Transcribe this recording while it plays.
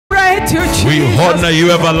exalt you, Jesus. We honor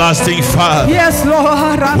you, everlasting Father. Yes,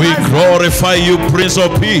 Lord. We glorify you, Prince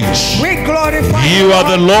of Peace. We glorify you. You are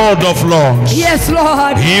the Lord of Lords. Yes,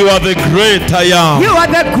 Lord. You are the great I am. You are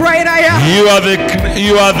the great I am.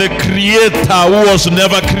 You are the creator who was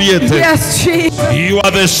never created. Yes, Jesus. You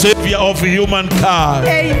are the savior of humankind.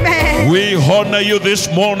 Amen. We honor you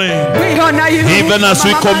this morning. We honor you. Even as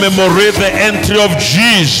we commemorate the entry of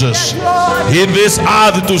Jesus in this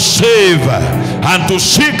earth to save and to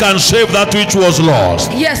seek and save that which was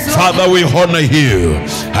lost. Yes, Lord. Father, we honor you.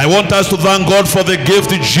 I want us to thank God for the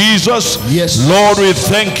gift of Jesus. Yes. Lord, we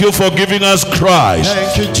thank you for giving us Christ.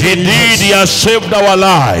 Thank you, Jesus. Indeed, he has saved our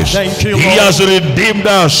lives. Thank you, he Lord. has redeemed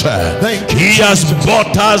us. Thank you, he has Jesus.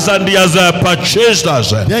 bought us and he has purchased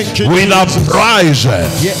us Thank you, with a Jesus. price.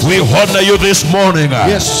 Yes. We honor you this morning.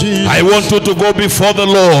 Yes, Jesus. I want you to go before the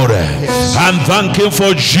Lord and thank him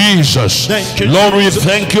for Jesus. Thank you, Lord, Jesus. we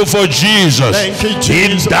thank you for Jesus. Thank you, He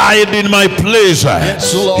Jesus. died in my place.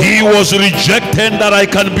 Yes, Lord. He was rejected that I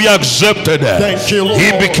can be accepted. Thank you, Lord.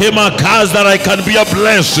 He became a curse that I can be a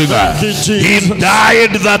blessing. Thank you, Jesus. He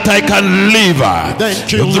died that I can live.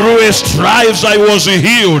 Thank you, Through his stripes I was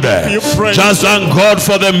healed. You praise Just thank God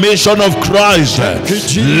for the mission of Christ. Thank you,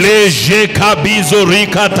 Jesus. Leje kabizo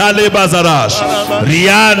rika tale bazaras.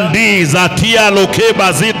 Riandi zatia loke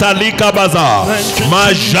bazita lika baza. Thank you,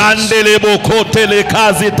 Majande lebo kote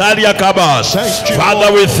lekazi talia kabas. Thank you,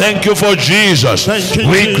 Father, Lord. we thank you for Jesus. Thank you,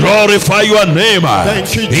 We Jesus. glorify your name.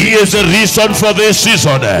 Thank you, He is the reason for this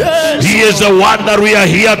season. Yes, He is the one that we are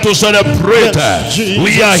here to celebrate. Yes, Jesus.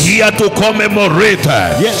 We are here to commemorate.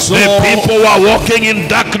 Yes, the Lord. people who are walking in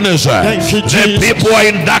darkness. Thank you, The Jesus. people are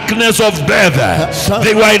in darkness of death.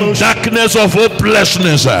 They were in darkness of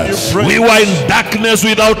hopelessness. We were in darkness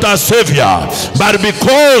without a savior. But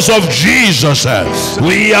because of Jesus,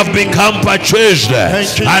 we have become purchased.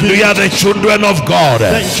 you, And we are the children of God.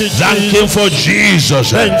 Thank you, Thank him for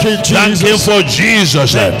Jesus. Thank you, Thank him Jesus. for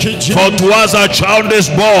Jesus. Thank you, Jesus. For to us a child is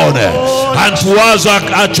born, and to us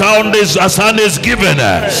a son is given.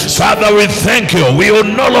 Father, we thank you. We will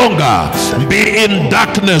no longer be in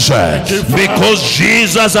darkness because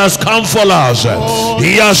Jesus has come for us.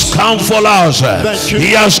 He has come for us. Thank you.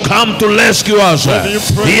 He has come to rescue us.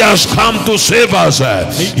 He has come to save us.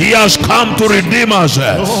 He has come to redeem us.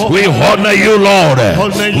 We honor you, Lord.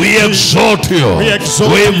 We exalt you. We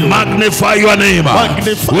exalt We you. magnify your name.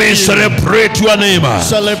 Magnify We you. celebrate your name.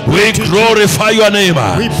 Celebrate We you, glorify your name.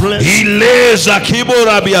 We bless you. Ileza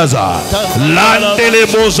kiborabiaza.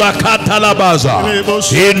 Landeleboza katalabaza.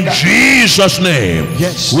 In Jesus' name,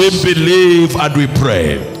 Yes. we believe and we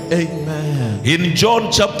pray. Amen. In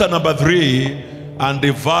John chapter number 3 and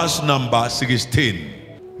the verse number 16.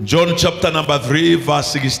 John chapter number 3 verse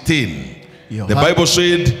 16. The Bible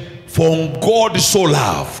said, for God so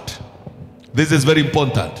loved. This is very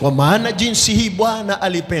important. Kwa maana jinsi hii Bwana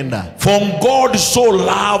alipenda. For God so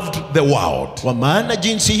loved the world. Kwa maana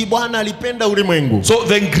jinsi hii Bwana alipenda ulimwengu. So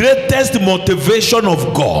the greatest motivation of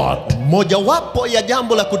God Mojawapo ya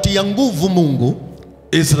jambo la kutia nguvu Mungu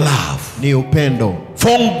is love. ni upendo.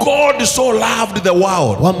 For God so loved the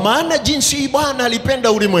world. Kwa maana jinsi hii Bwana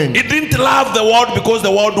alipenda ulimwengu. He didn't love the world because the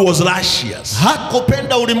world was righteous.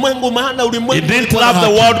 Hakupenda ulimwengu maana He ulimwengu didn't ulikuwa love na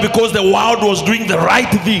the haki. world because the world was doing the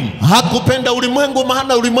right thing. Hakupenda ulimwengu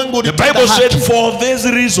maana ulimwengu The ulitenda Bible said, haki. for this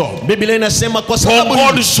reason, Biblia inasema kwa for sababu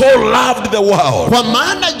God so loved the world, kwa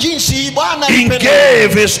maana jinsi hii Bwana He alipenda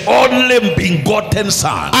gave His only begotten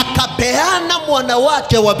Son, akapeana mwana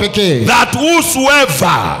wake wa pekee that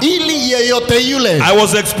whosoever, ili yeyote yule. I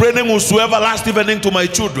was explaining whosoever last evening to my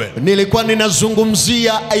children. Nilikuwa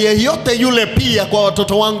ninazungumzia yeyote yule pia kwa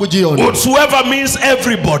watoto wangu jioni. Whosoever means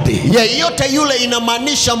everybody, Yeyote yule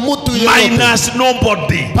inamaanisha mtu yeyote minus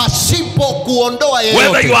nobody. pasipo kuondoa Whether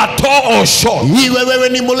you yeyote. are tall or short, Iwe wewe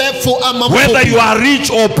ni mrefu ama whether mfupi, you are rich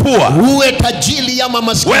or poor, uwe tajiri ama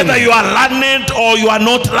maskini, whether you are learned or you are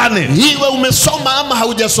not learned, iwe umesoma ama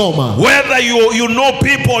haujasoma, whether you know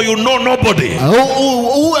people or you know nobody,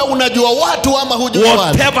 uwe unajua watu ama hujua watu,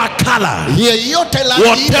 whatever color, yeyote rangi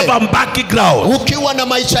whatever background, ukiwa na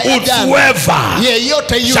maisha ya jana, whosoever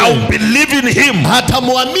yeyote shall yule believe in Him hata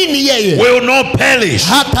muamini yeye will not perish,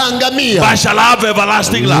 hata angamia, but shall have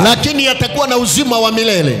everlasting life. lakini atakuwa na uzima wa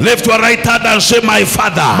milele. Lift your right hand and say, my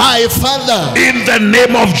Father, My Father, in the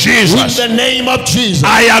name of in Jesus, the name of Jesus,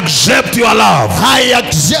 I accept your love. I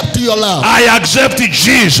accept your love. I accept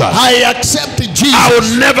Jesus I accept Jesus. I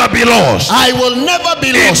will never be lost. I will never be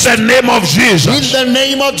In lost. the name of In Jesus. the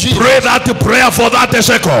name of Jesus. Pray that prayer for 30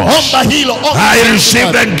 seconds. Omba hilo. I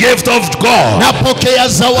receive the gift of God. Napokea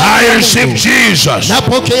zawadi I ya receive Mungu. Jesus.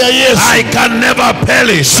 Napokea Yesu. I can never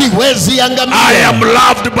perish. Siwezi angamia. I am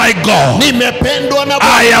loved by God. Nimependwa na I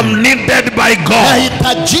Bwana. am needed by God.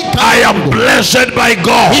 Nahitajika na I am Mungu. blessed by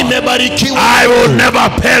God. Nimebarikiwa. I will never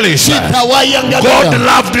perish. Sitawahi God angamia.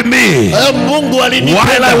 loved me Mungu while I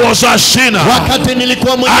alinipenda was a sinner, wakati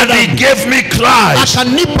nilikuwa mwenye and He dhambi. gave me Christ.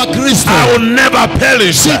 Akanipa Kristo. I will never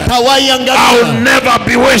perish. Sitawahi I will angamia. never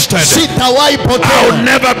be wasted. Sitawahi I will potea.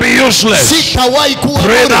 never be useless. Sitawahi kuwa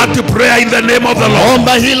Pray bure. that prayer in the name of the Lord.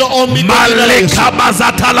 Omba hilo ombi kwa jina la Yesu.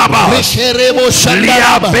 Malekabazatalabas. Rekerebo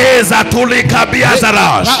shandaraba.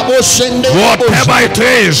 Liabezatulikabiazaras. Rabo shendebo. Whatever it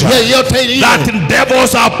is Yeyote iliyo that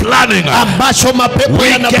devils are planning, ambacho mapepo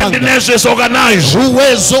yanapanga. wickedness is organized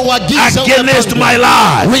Uwezo wa giza against my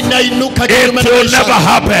unapanga. life, Winainuka it kinyume na will maisha never yangu.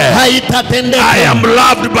 happen. Haitatendeka. I am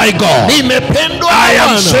loved by God. Nimependwa I na am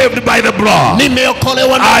Bwana. saved by the blood.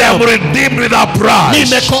 Nimeokolewa na I am damu. redeemed with a price.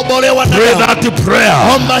 Nimekombolewa na Pray damu. that prayer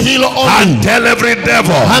Omba hilo and ombi. tell every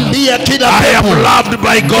devil, Ambia kila I am pepo. loved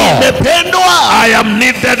by God. Nimependwa. I am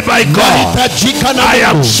needed by God. Nahitajika na I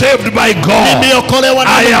am Mungu. saved by God. Nimeokolewa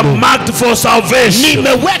na I am Mungu. marked for salvation.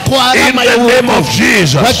 Nimewekwa In alama ya the name of kwa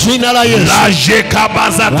Jesus. jina la Yesu. La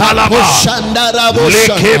jekabazatalaba. Oshandarabo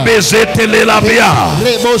shanda. Lekebezetelelabia.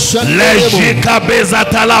 Rebo shandarebo.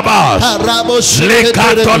 Lejikabezatalabas. Harabo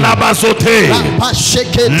sheketerebo. Lekatolabasote.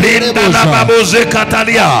 Rapasheketerebo.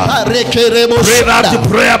 Lindalababozekatalia. Harekerebo Pray that shanda.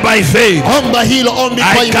 prayer by faith. Omba hilo ombi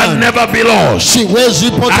kwa I can imani. never be lost. Siwezi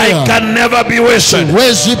I potea. can never be wasted.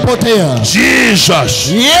 Siwezi potea. Jesus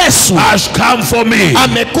Yesu has come for me.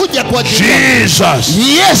 amekuja kwa ajili yangu. Jesus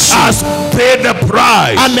Yesu has paid the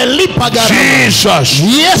price. amelipa gharama. Jesus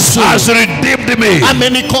Yesu has redeemed me.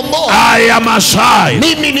 amenikomboa. I am a sign.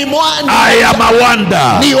 Mimi ni mwana. I am a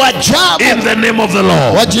wonder. Ni wajabu. In the name of the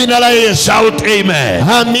Lord. Kwa jina la Yesu. Shout amen.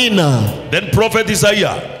 Amina. Then prophet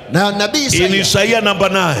Isaiah, Na nabii in Isaiah. Isaiah number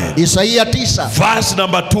 9, Isaia 9 verse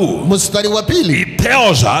number 2, mstari wa pili he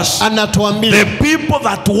tells us the anatuambia people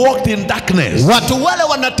that walked in darkness watu wale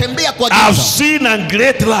wanatembea kwa have giza seen a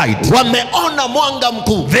great light. wameona mwanga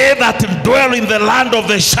mkuu. They that dwell in the land of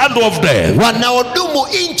the shadow of death, Wanaodumu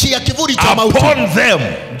nchi ya kivuli cha mauti, upon them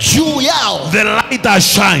juu yao the light has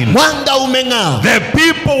shined. mwanga umeng'aa. The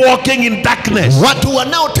people walking in darkness, Watu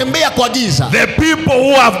wanaotembea kwa giza, the people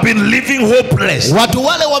who have been living hopeless, watu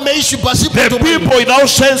wale wameishi pasipo the tumaini, people without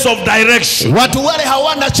sense of direction, watu wale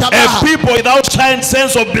hawana a shabaha, people without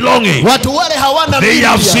sense of belonging, watu wale hawana they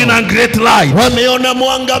have seen mipya. a great light. Wameona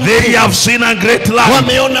mwanga They mkuu, have seen a great light.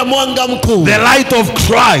 wameona mwanga mkuu. The light of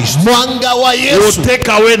Christ Mwanga wa will Yesu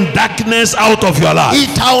take away darkness out of your life.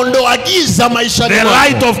 itaondoa giza maishani The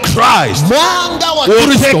light mwako. of Christ Mwanga wa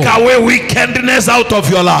will take Kristo away wickedness out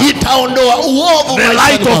of your life. itaondoa uovu The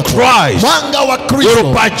light maishani of mwako. Christ Mwanga wa will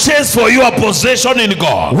Kristo purchase for you a possession in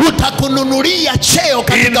God. utakununulia cheo In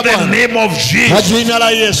katika the Bwana. name of Kwa Jesus. jina la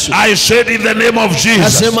Yesu. I said in the name of Jesus.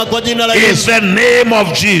 Nasema kwa jina la In Yesu. the name of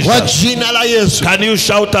Kwa Jesus. jina la Yesu. Can you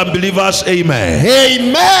shout and believe us? Amen.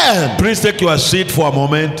 Amen. Please take your seat for a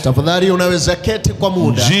moment. Tafadhali unaweza keti kwa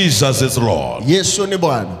muda. Jesus is Lord. Yesu ni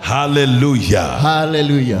Bwana. Hallelujah.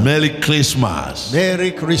 Hallelujah. Merry Christmas.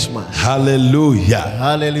 Merry Christmas. Hallelujah.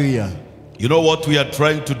 Hallelujah. You know what we are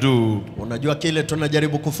trying to do? Unajua kile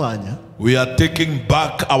tunajaribu kufanya? We are taking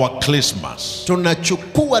back our Christmas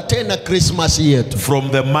Tunachukua tena Christmas yetu from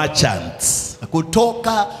the merchants,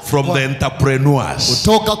 kutoka from kwa, the entrepreneurs,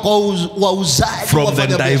 kutoka kwa wauzaji, from the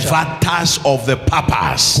wafanyabiashara, diverters of the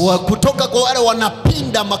purpose. kutoka kwa wale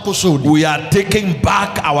wanapinda makusudi. We are taking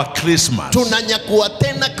back our Christmas. Tunanyakua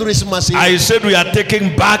tena Christmas yetu. I said we are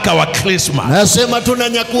taking back our Christmas. Nasema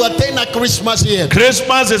tunanyakua tena Christmas yetu.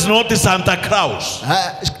 Christmas is not Santa Claus.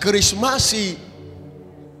 Christmas,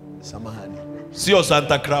 samahani, Sio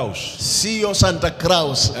Santa Claus. sio Santa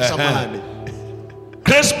Claus, samahani.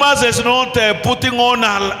 Christmas is not putting on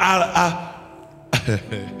a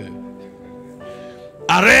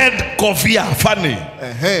red kofia, funny,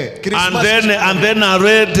 and then a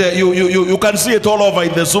red. You can see it all over in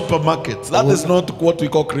the supermarkets. That is not what we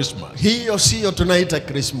call Christmas. Hiyo sio tunaita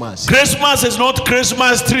Christmas. Christmas is not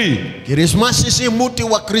Christmas tree. Christmas si muti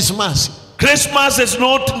wa Christmas. Christmas is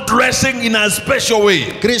not dressing in a special way.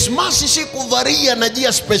 Krismasi si kuvaria na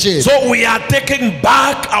njia special. So we are taking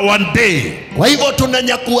back our day. Kwa hivyo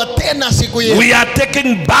tunanyakua tena siku yetu. We are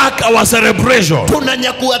taking back our celebration.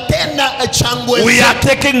 Tunanyakua tena changwe. We are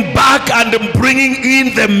taking back and bringing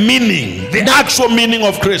in the meaning, the actual meaning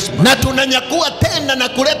of Christmas. Na tunanyakua tena na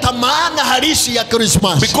kuleta maana halisi ya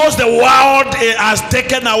Christmas. Because the world has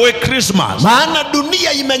taken away Christmas. Maana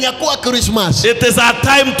dunia imenyakua Christmas. It is our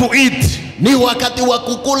time to eat. Ni wakati wa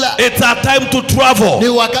kukula. It's our time to travel. Ni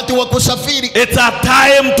wakati wa kusafiri. It's our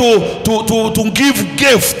time to give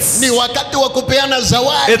gifts. Ni wakati wa kupeana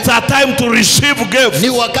zawadi. It's our time to receive gifts. Ni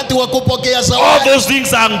wakati wa kupokea All zawadi. those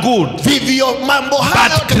things are good. Vivyo mambo haya.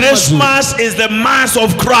 But Christmas is the mass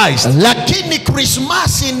of Christ. Lakini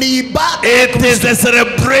Christmas ni ibada. It is the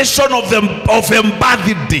celebration of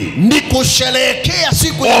embodied day. Ni kusherehekea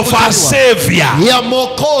siku ya Of our Savior. ya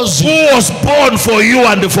Mwokozi. Who was born for you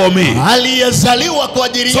and for me. Aliyezaliwa kwa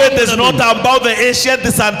ajili So yangu. it is not about the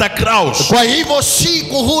ancient Santa Claus. Kwa hivyo si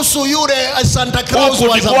kuhusu yule Santa Claus Who wa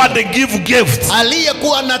could go zamani. and give gifts.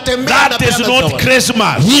 Aliyekuwa anatembea na That is peana not zawadi.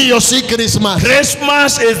 Christmas. Hiyo si Christmas.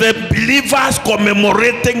 Christmas is the believers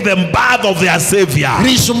commemorating the birth of their Savior.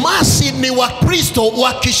 Christmas ni Wakristo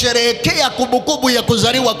wakisherehekea kumbukumbu ya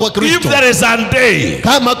kuzaliwa kwa If Kristo. there is a day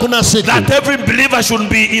Kama kuna siku that every believer should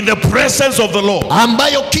be in the presence of the Lord,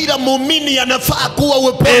 ambayo kila muumini anafaa kuwa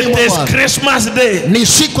uweponi it mwa is Bwana, Christmas Day. ni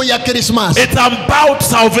siku ya Christmas. It's about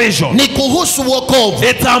salvation. Ni kuhusu wokovu.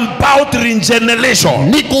 It's about regeneration.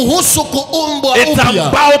 Ni kuhusu kuumbwa It's upya.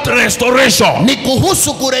 about restoration. Ni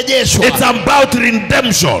kuhusu kurejeshwa. It's about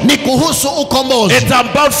redemption. Ni kuhusu ukombozi. It's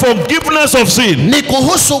about forgiveness of sin. Ni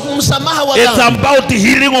kuhusu msamaha wa It's dhambi. about the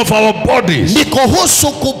healing of our bodies. Ni kuhusu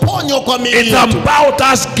kuponywa kwa miili It's yetu. about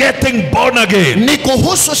us getting born again. Ni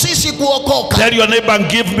kuhusu sisi kuokoka. Tell your neighbor,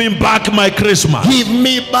 give me back my Christmas. Give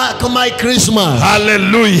me back my Christmas.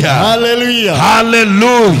 Hallelujah. Hallelujah.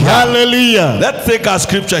 Hallelujah. Hallelujah. Let's take our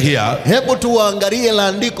scripture here. Hebu tuangalie la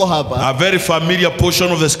andiko hapa. A very familiar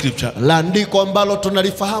portion of the scripture. La andiko ambalo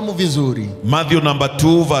tunalifahamu vizuri. Matthew number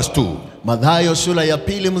 2 verse 2. Mathayo sura ya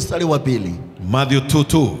 2 mstari wa 2. Matthew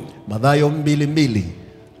 2:2. Mathayo 2:2.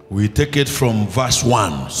 We take it from verse 1.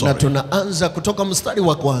 Na Sorry. tunaanza kutoka mstari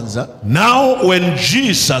wa kwanza. Now when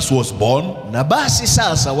Jesus was born Na basi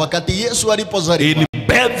sasa wakati Yesu alipozaliwa in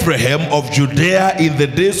Bethlehem of Judea in the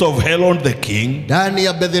days of Herod the king, ndani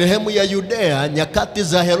ya Bethlehemu ya Yudea nyakati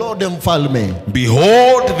za Herode mfalme,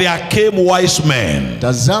 behold, there came wise men,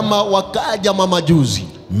 tazama wakaja mamajuzi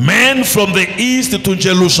men from the east to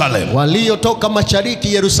Jerusalem, waliotoka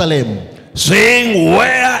mashariki Yerusalemu, saying,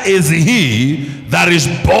 where is he that is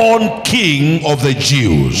born King of the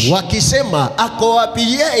Jews? wakisema ako wapi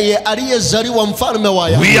yeye aliyezaliwa mfalme wa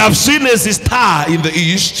We Wayahudi? have seen a star in the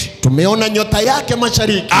east, Tumeona nyota yake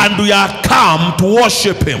mashariki and we are come to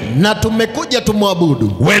worship him. na tumekuja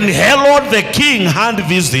tumwabudu. When Herod the king heard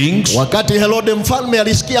these things, Wakati Herode mfalme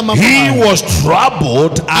alisikia mambo he haya, was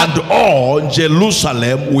troubled, and all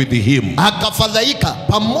Jerusalem with him. akafadhaika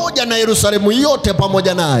pamoja na Yerusalemu yote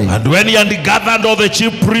pamoja naye. And when he had gathered all the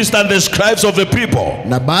chief priests and the scribes of the people,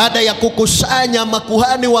 Na baada ya kukusanya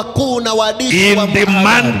makuhani wakuu na waandishi he wa habari,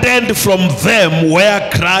 demanded from them where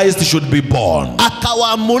Christ should be born.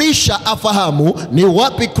 akawaamurisha afahamu ni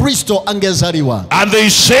wapi Kristo angezaliwa. And they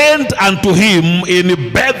sent unto him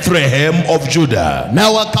in Bethlehem of Judah. Na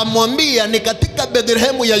wakamwambia ni katika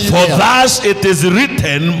Bethlehemu ya For Yudea, thus it is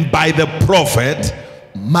written by the prophet,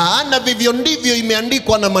 maana vivyo ndivyo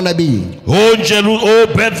imeandikwa na manabii. O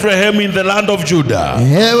Bethlehem in the land of Judah,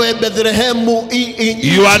 Ewe Bethlehemu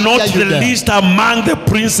you are not ya the Yuda, least among the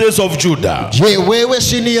princes of Judah. je, wewe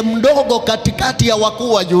si ni mdogo katikati ya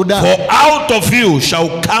wakuu wa Yuda? For out of you shall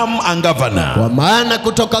come a governor Kwa maana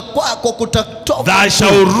kutoka kwako kutatoka that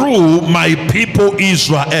shall rule my people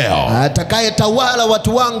Israel. atakayetawala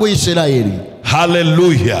watu wangu Israeli.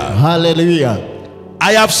 Hallelujah. Haleluya.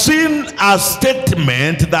 I have seen a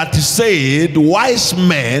statement that said wise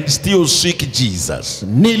men still seek Jesus.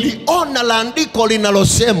 Niliona la andiko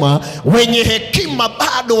linalosema wenye hekima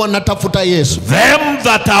bado wanatafuta Yesu. Them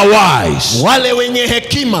that are wise, Wale wenye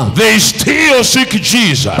hekima they still seek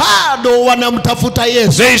Jesus. bado wanamtafuta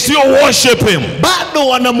Yesu, They still worship him. bado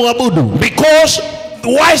wanamwabudu, Because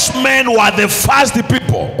wise men were the first people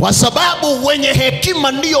people. Kwa sababu wenye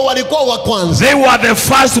hekima ndio walikuwa wa kwanza. They were the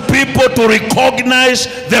first people to recognize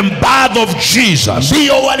the birth of Jesus.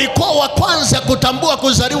 Ndio walikuwa wa kwanza kutambua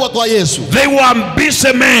kuzaliwa kwa Yesu. They were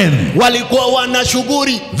busy men. Walikuwa wana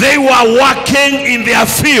shughuli. They were working in their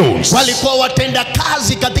fields. Walikuwa watenda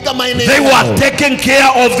kazi katika maeneo They yao. were taking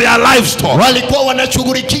care of their livestock. Walikuwa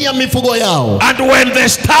wanashughulikia mifugo yao. And when the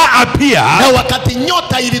star appeared, Na wakati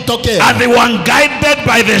nyota ilitokea, and they were guided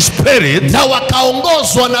by the Spirit na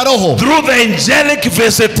wakaongozwa na Roho through the angelic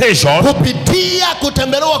visitation, kupitia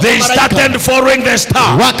kutembelewa kwa they malaika, started following the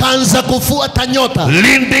star, wakaanza kufuata nyota,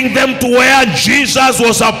 leading them to where Jesus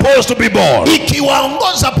was supposed to be born.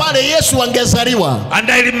 ikiwaongoza pale Yesu angezaliwa. And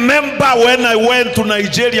I remember when I went to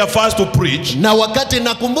Nigeria first to preach, Na wakati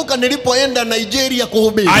nakumbuka nilipoenda Nigeria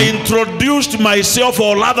kuhubiri, I introduced myself,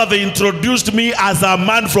 or rather they introduced me as a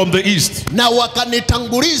man from the east. na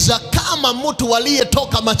wakanitanguliza kama mtu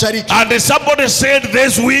aliyetoka mashariki. And somebody said,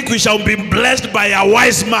 this week we shall be blessed by a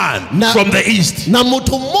wise man from the east. Na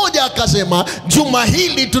mtu mmoja akasema juma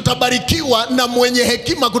hili tutabarikiwa na mwenye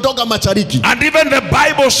hekima kutoka mashariki. And even the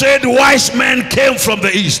Bible said wise men came from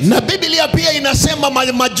the east. Na Biblia pia inasema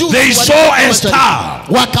majusi They saw a star,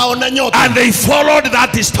 wakaona nyota, and they followed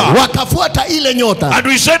that star. wakafuata ile nyota. And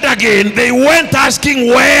we said again, they went asking,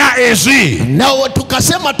 where is he Na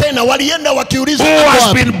tukasema tena walienda wakiuliza who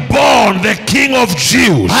has been born the King of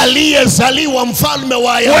Jews? aliyezaliwa mfalme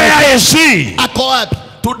wa Wayahudi Where is he? ako wapi?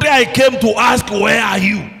 Today I came to ask, where are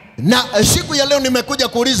you? Na siku ya leo nimekuja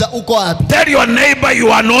kuuliza uko wapi? Tell your neighbor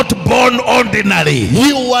you are not born ordinary.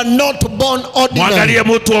 You are not born ordinary. Mwangalie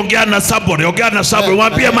mtu, ongea na somebody,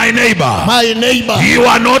 mwambie my neighbor, My neighbor, you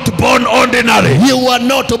are not born ordinary. you are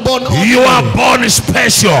not born ordinary. You are born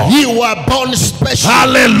special. You are born special.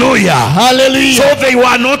 Hallelujah. Hallelujah. So they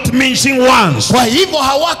were not mincing ones. Kwa hivyo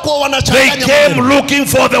hawako They wanachanganya came maneno. looking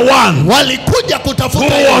for the one Walikuja kutafuta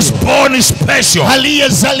who was yeye born special.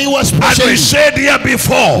 aliyezaliwa And special. we said here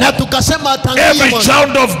before, Na tukasema tangia every mwanzo,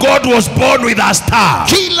 child of God was born with a star.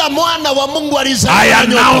 kila mwana wa Mungu I alizaliwa na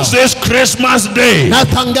announce nyota. this Christmas day,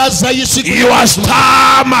 Natangaza hii siku ya your Christmas.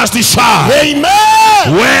 star must shine.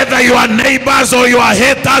 Amen. Whether your neighbors or your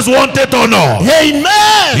haters want it or not,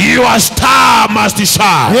 Amen. your star must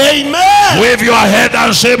shine. Amen. Wave your head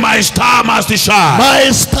and say, my star must shine. My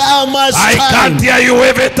star must I can't shine. hear you.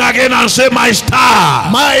 Wave it again and say, my star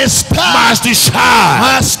My star must shine.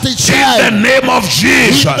 must In the shine. name of In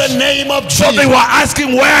Jesus. the name of So they Jesus. were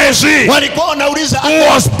asking, where is he Walikuwa wanauliza who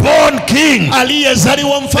was born king?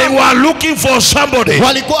 aliyezaliwa They mfalme. were looking for somebody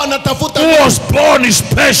Walikuwa wanatafuta who was born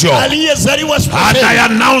special. aliyezaliwa And I special.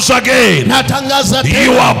 announce again, Natangaza you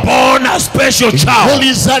tena, are born a special child.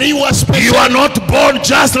 ulizaliwa You special. are not born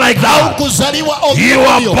just like that. Kuzaliwa You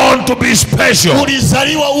are ovyo. born to be special.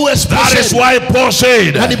 Ulizaliwa uwe That is special. why Paul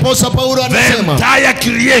said, Na ndiposa Paulo the anasema entire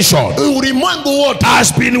creation ulimwengu wote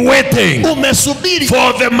has been waiting umesubiri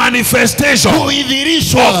for the manifestation of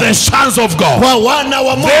kuidhirishwa the sons of God. kwa wana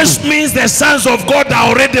wa Mungu. This means the sons of God are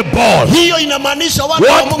already born. Hiyo inamaanisha wana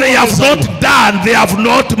wa What Mungu they have wamezaliwa. not done, they have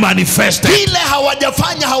not manifested. Kile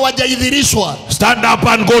hawajafanya hawajaidhirishwa. Stand up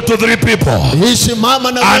and go to 3 people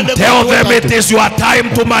Simama na and uende tell kwa them watu. it is your time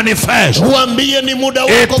to manifest. Uambie ni muda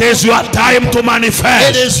wako. It is your time to It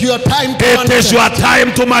manifest. is your time to It manifest. is your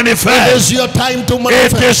time to It manifest. is your time to It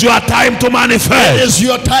manifest. is your time to It manifest. is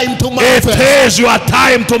your time to It manifest. is your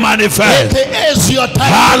time to manifest. It is your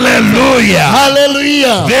time. Hallelujah.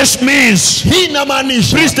 Hallelujah. This means, Hii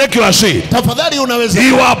inamaanisha, please take your seat. tafadhali unaweza.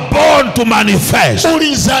 You are born to manifest.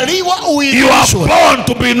 Ulizaliwa You are uidhirishwe. born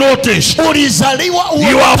to be noticed. Ulizaliwa You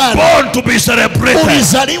are uonekane. born to be celebrated.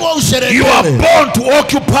 Ulizaliwa You are usherekewe. born to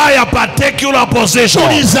occupy a particular position.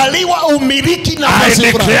 Ulizaliwa umiliki I nafasi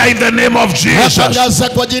fulani. declare in the name of Jesus, Natangaza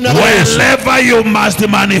kwa jina la Yesu. wherever you must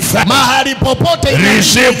manifest, Mahali popote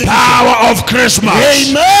receive inabidi. power of Christmas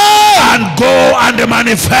Amen. and go and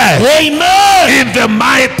manifest Amen. in the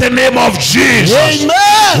mighty name of Jesus.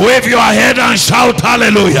 Amen. Wave your head and shout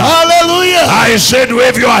hallelujah. Hallelujah. I said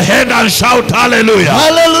wave your head and shout hallelujah.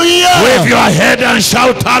 Hallelujah. Wave your head and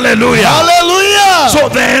shout hallelujah. Hallelujah. So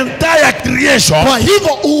the entire creation Kwa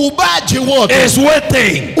hivyo uubaji wote is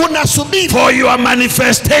waiting unasubiri for your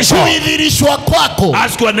manifestation. kuidhirishwa kwako.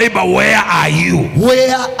 Ask your neighbor, where are you?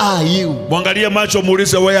 Where are you? Mwangalie macho,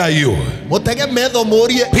 muulize, where are you? Mutegemedho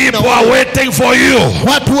murie. People are waiting for you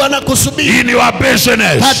Watu wanakusubiri in your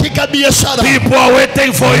business. katika biashara. People are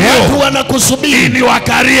waiting for Watu you wanakusubiri in your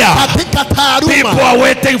career. katika People taaluma. are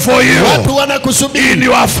waiting for you Watu wanakusubiri in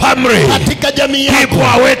your family. katika jamii People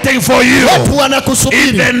yako. are waiting for you Watu in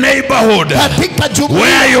wanakusubiri the neighborhood katika where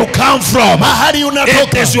jumuiya you come from. mahali It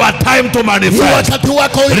unatoka. is your time to Ni manifest. wakati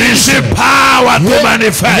wako Receive power to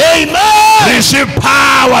manifest. Amen. Receive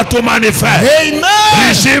power to manifest. Amen.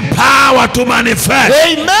 Receive power to manifest.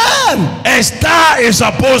 Amen. A star is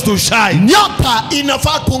supposed to shine. Nyota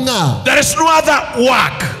inafaa kung'aa. There is no other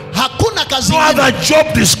work, Hakuna kazi no ingine. other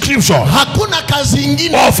job description Hakuna kazi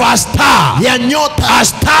ingine of a star. ya nyota. A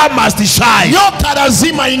star must shine. Nyota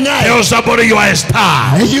lazima ing'ae. Tell somebody you are a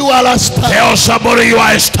star. You are a star. Tell somebody you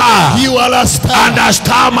are a star. You are a star. And a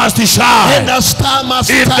star must shine. And a star must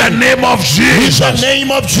In the shine. name of Jesus. In the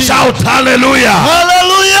name of Jesus. Shout hallelujah.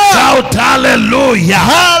 Hallelujah. Shout hallelujah.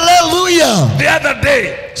 Hallelujah. The other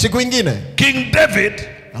day, Siku ingine King David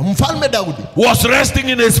Mfalme Daudi was resting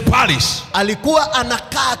in his palace. alikuwa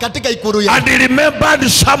anakaa katika ikulu yake. And he remembered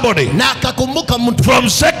somebody Na akakumbuka mtu from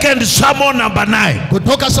 2 Samuel number 9.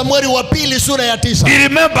 kutoka Samueli wa pili sura ya 9. He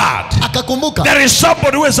remembered Akakumbuka there is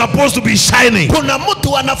somebody who is supposed to be shining. kuna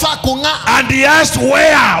mtu anafaa kung'aa. And he asked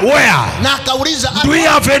where Na akauliza do we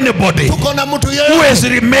have anybody tuko na mtu who yeyote is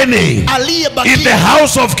remaining in the aliyebakia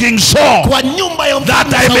house of King Saul, kwa nyumba ya that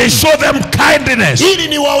mfalme I may Sauli, show them kindness. ili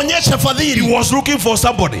niwaonyeshe He fadhili. was looking for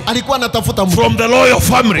somebody Alikuwa anatafuta mtu from the royal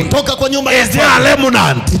family. toka kwa nyumba ya Is there a mfalme.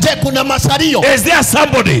 remnant? Je, kuna masario? Is there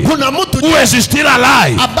somebody Kuna mtu who is still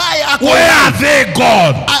alive? ambaye ako Where are they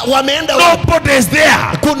gone? wameenda wapi? Nobody is there.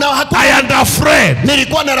 Kuna I am the friend,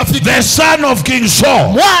 nilikuwa na rafiki the son of King Saul.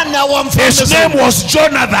 mwana wa mfalme His name Sauli. was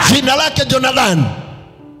Jonathan. Jina lake Jonathan.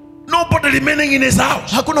 Nobody remaining in his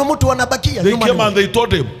house. Hakuna mtu anabakia They nyumbani came and they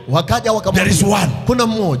told him, wakaja there is wakamwambia one. kuna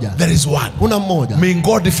mmoja, There is one. kuna mmoja May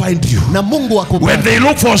God find you. na Mungu When akupenda. they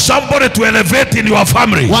look for somebody to elevate in your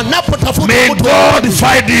family, Wanapotafuta may mtu God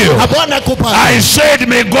find you. na Bwana akupenda. I said,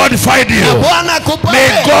 may God find Na you. Bwana May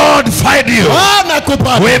akupenda. God find you. Bwana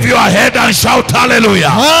akupenda. Wave your head and shout hallelujah.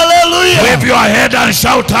 Hallelujah. Wave your head and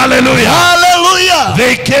shout hallelujah. Hallelujah.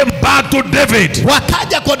 They came back to David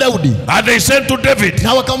Wakaja kwa Daudi and they said to David,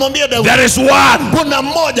 na wakamwambia Daudi, there is one, kuna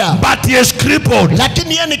mmoja but he is crippled.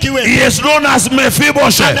 lakini yeye ni He kiwete. is known as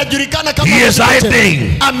Mephibosheth. Anajulikana kama He is Mephibosheth. hiding.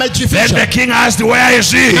 Then the Amejificha. king asked, where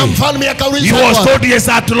is he? Na mfalme He akauliza was kwa- told he is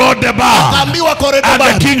at Lodebar. akaambiwa And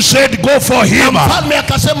koredobani. the king said, go for him. Na mfalme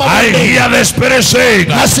akasema I mwende. hear the spirit saying,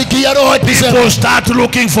 Nasikia roho ikisema people start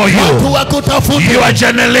looking for you. watu wakutafuta. Your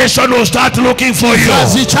generation will start looking for you.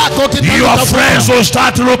 Kizazi chako Your kitakutafuta. friends will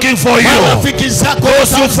start looking for you. Marafiki zako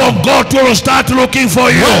Those who forgot will start looking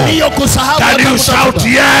for you. waliokusahau Can you watakutafuta. shout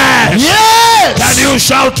yes? Yes. Can you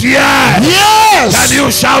shout yes? Yes. Can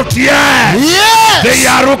you shout yes? Yes. They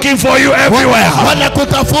are looking for you everywhere. They are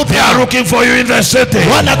Wanakutafuta. looking for you in the city.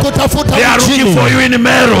 Wanakutafuta They are looking for mjini. you in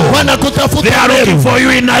Meru. Wanakutafuta They are looking Meru. for you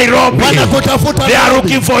in Nairobi. Wanakutafuta They are Nairobi.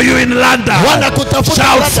 looking for you in London. Wanakutafuta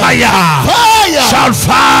Shout London. fire. Fire. Shout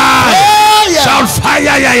fire. Fire. Shout fire.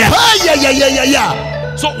 Yeah, yeah. Fire.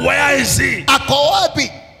 Ya. So where is he Ako wapi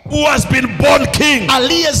who has been born king?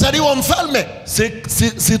 aliyezaliwa mfalme?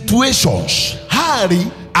 Situations Hali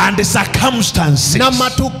and circumstances na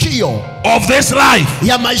matukio of this life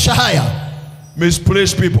ya maisha haya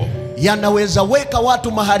misplace people. yanaweza weka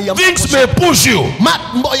watu mahali ya Things may push you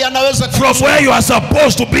mambo yanaweza from where you are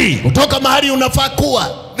supposed to be. kutoka mahali unafaa kuwa.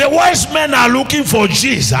 The wise men are looking for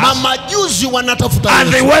Jesus Mamajuzi wanatafuta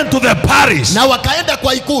and they Yesu went to the Paris na wakaenda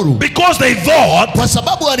kwa ikulu because they thought kwa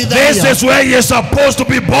sababu this walidhania is where you're supposed to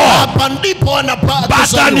be born. hapa ndipo wanapaa But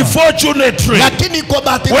kuzaliwa. unfortunately, Lakini kwa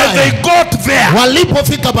bahati when they mbaya got there,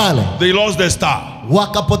 walipofika pale they lost the star.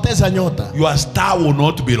 wakapoteza nyota. Your star will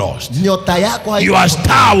not be lost. Nyota yako Your haitapotea.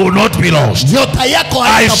 star will not be lost. Nyota yako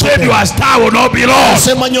I said haitapotea. your star will not be lost.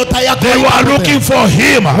 Sema nyota yako They were haitapotea. looking for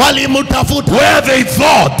him Walimtafuta where they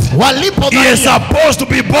thought he is walipodhania supposed to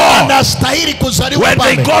be born. anastahili kuzaliwa When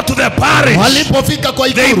they pale. got to the Paris, Walipofika kwa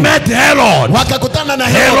they ikulu met Herod. wakakutana na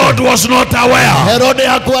Herod Herode. was not aware. Herode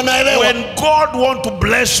hakuwa naelewa. When God wants to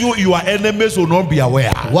bless you, your enemies will not be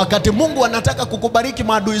aware. Wakati Mungu anataka kukubariki,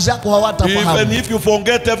 maadui zako Even hawatafahamu. if you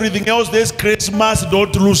forget everything else this Christmas,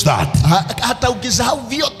 don't lose that. Hata ukisahau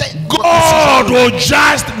vyote, God will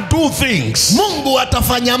just do things Mungu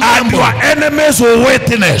atafanya and mambo your enemies will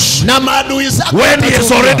witness. na maadui zako When he is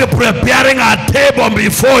watashuhudia. already preparing a table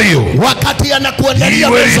before you, Wakati he anakuandalia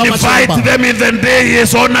will meza invite machumba, them in the day he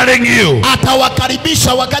is honoring you.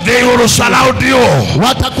 atawakaribisha wakati They will surround you. He will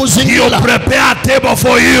watakuzingira, prepare a table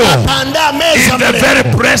for you ataandaa meza in the mbele very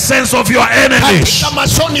presence of your enemies. katika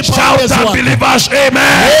mashoni pa Shout watesi and wako. believers,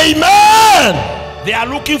 amen. Amen. They are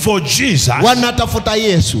looking for Jesus Wanatafuta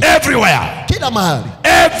Yesu everywhere. kila mahali,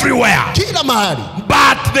 Everywhere. kila mahali,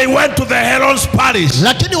 But they went to the Herod's palace.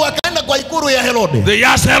 lakini wakaenda kwa ikulu ya Herode, They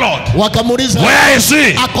asked Herod, wakamuuliza where is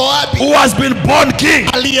he ako wapi who has been born king?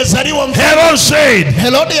 aliyezaliwa mfalme? Herod said,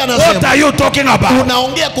 Herode what anasema, are you talking about?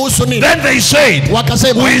 unaongea kuhusu nini? Then they said,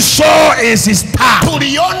 Wakasema, we saw his star.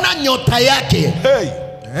 tuliona nyota yake. Hey,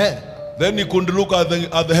 Then he could look at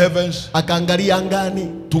the heavens. Akaangalia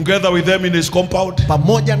angani. Together with them in his compound.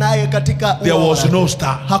 Pamoja naye katika there was no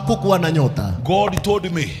star. Hakukuwa na nyota. God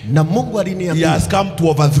told me. Na Mungu aliniambia. He has come to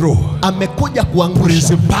overthrow. Amekuja kuangusha.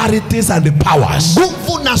 Principalities and the powers.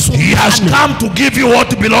 Nguvu na sultani. He has come to give you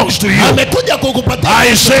what belongs to you. Amekuja kukupatia.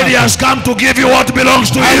 I said he has come to give you what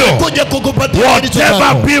belongs to you. Amekuja kukupatia.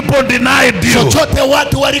 Whatever people denied you. Chochote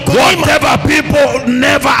watu walikunyima. Whatever people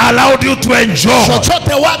never allowed you to enjoy.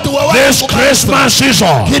 Chochote watu this Christmas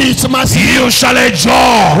season. Christmas. You shall enjoy.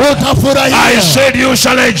 I said you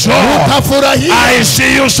shall enjoy. I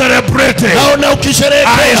see you celebrating.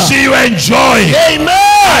 I see you enjoying. Amen.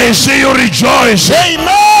 I see you rejoicing.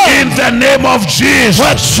 Amen. In the name of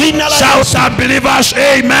Jesus. Shout and believers,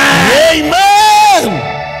 amen. Amen.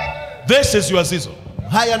 This is your season.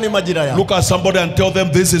 Haya ni majira yao. Look at somebody and tell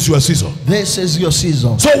them this is your season. This is your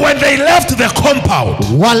season. So when they left the compound,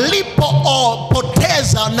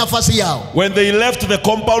 walipopoteza nafasi yao, when they left the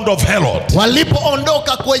compound of Herod,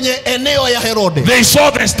 walipoondoka kwenye eneo ya Herode, they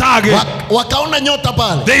saw the star again. Wakaona nyota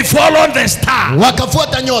pale. They followed the star.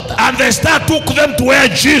 Wakafuata nyota. And the star took them to where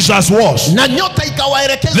Jesus was. Na nyota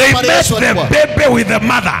ikawaelekeza pale Yesu alikuwa. They met the baby with the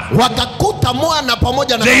mother. Wakakuta mwana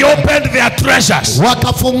pamoja na They opened their treasures.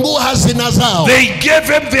 Wakafungua hazina zao. They gave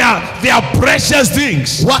him their precious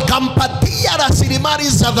things. Wakampatia rasilimali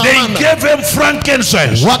za dhamana. They gave him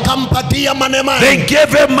frankincense. Wakampatia manemane. They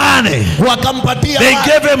gave him money. Wakampatia. They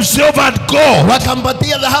gave him silver and gold.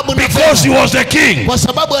 Wakampatia dhahabu na fedha. Because he was the king. Kwa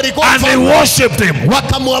sababu alikuwa and they worshipped him.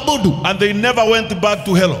 Wakamwabudu. And they never went back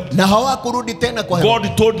to Herod. Na hawakurudi tena kwa Herod.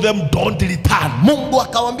 God told them don't return. Mungu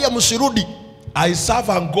akawaambia msirudi. I serve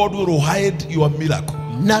and God will hide your miracle.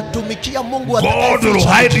 Natumikia Mungu. God will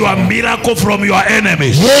hide your miracle from your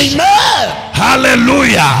enemies. Amen.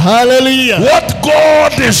 Hallelujah. Hallelujah. What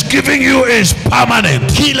God is giving you is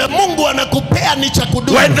permanent. Kile Mungu anakupea ni cha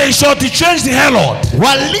kudumu. When they shortchanged Herod,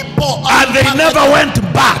 and they never went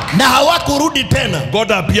back, na hawakurudi tena,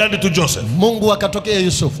 God appeared to Joseph. Mungu akatokea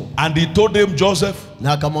Yusufu. And he told him, Joseph,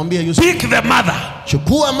 na akamwambia Yusufu, pick the mother,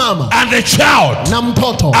 chukua mama, and the child, na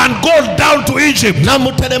mtoto, and go down to Egypt. Na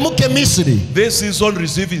mteremke Misri. This season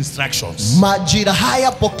receive instructions. Majira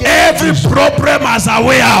haya pokea. Every problem has a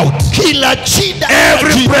way out. Kila shida,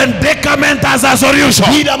 every predicament has a solution.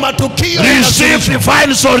 Kila matukio, receive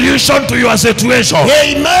divine solution to your situation.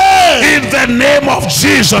 Amen. In the name of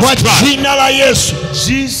Jesus Christ. Jina la Yesu.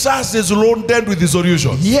 Jesus is loaded with the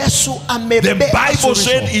solution. Yesu amebeba. The Bible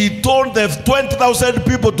said he told the 20,000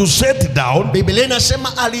 people to sit down. Biblia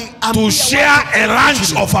inasema to share a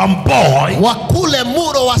lunch of a boy. Wakule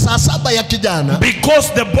muro wa saa 7 ya kijana. Because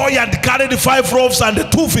the boy had carried 5 loaves and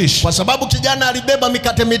 2 fish. Kwa sababu kijana alibeba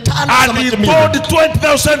mikate 5 na and he told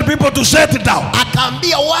 20,000 people to sit down.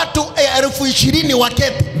 Akaambia watu 20,000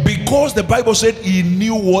 waketi. Because the Bible said he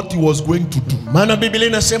knew what he was going to do. Maana Biblia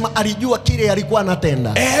inasema alijua kile alikuwa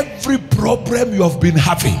anatenda. Every problem you have been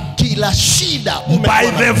having, kila shida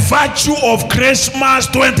by the virtue of Christmas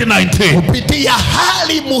 2019, kupitia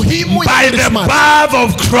hali muhimu by the birth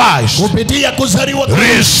of Christ, kupitia kuzaliwa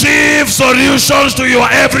receive solutions to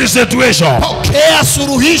your every situation. Pokea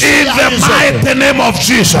suluhisho in the mighty name of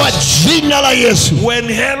Jesus. Kwa jina la Yesu. When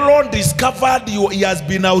Herod discovered he has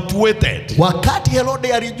been outwitted, wakati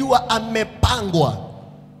Herode alijua amepangwa,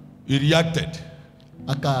 he reacted.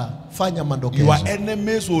 Akafanya madokezo. Your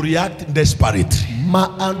enemies will react desperately.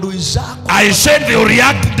 Maadui zako, I said they will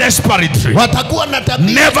react desperately. Watakuwa na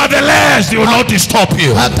tabia. Nevertheless, they will not stop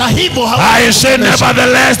you. Hata hivyo I said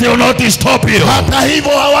nevertheless, they will not stop you. Hata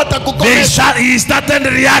hivyo hawatakukomesha. He started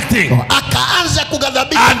reacting. Akaanza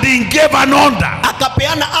kughadhabika. And he gave an order.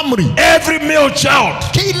 Akapeana amri. Every male child,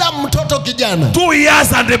 kila mtoto kijana, 2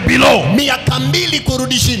 years and below, miaka 2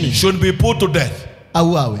 kurudi chini, should be put to death.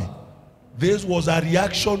 Auawe. This was a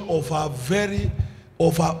reaction of a very,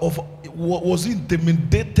 was he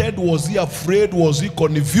intimidated? Was he afraid? Was he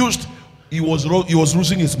confused? He was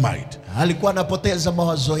losing his mind. Alikuwa anapoteza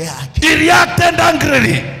mawazo yake. He reacted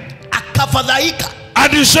angrily. Akafadhaika.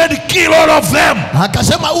 And he said, kill all of them.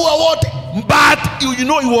 Akasema ua wote. But you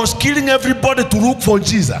know, he was killing everybody to look for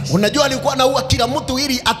Jesus. Unajua alikuwa anaua kila mtu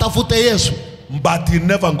ili atafute Yesu. But he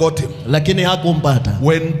never got him. Lakini hakumpata.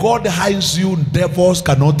 When God hides you, devils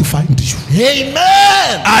cannot find you.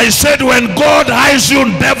 Amen. I said when God hides you,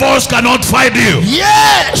 devils cannot find you.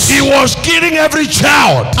 Yes. He was killing every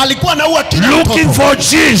child. Alikuwa anaua kila mtoto. Looking for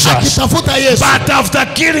Jesus. Akitafuta Yesu. But after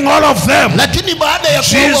killing all of them, lakini baada ya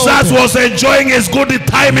Jesus was enjoying his good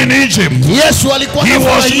time in Egypt. Yesu alikuwa he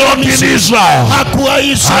was not in Israel. Hakuwa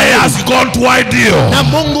Israel. I has gone to hide you. Na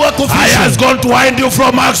Mungu akufisha. I has gone to hide you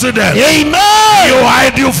from accident. Amen. You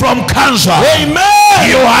hide you from cancer. Amen.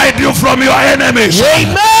 You hide you from your enemies.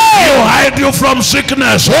 Amen. You hide you from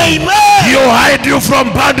sickness. Amen. You hide you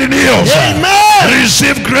from bad news. Amen.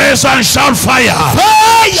 Receive grace and shout fire.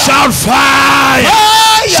 Fire. Shout fire.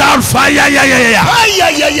 Fire. Shout fire.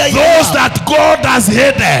 Those that God has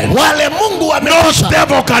hidden, Wale Mungu no wamekwisha.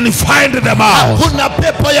 devil can find them out. Kuna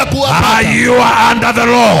pepo ya kuwapata. You are under the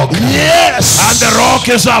rock. Yes. And the rock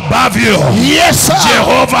is above you. Yes, sir.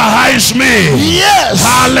 Jehovah hides me. Yes.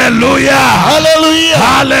 Hallelujah. Hallelujah.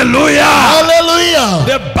 Hallelujah. Hallelujah.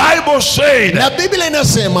 The Bible said Na Biblia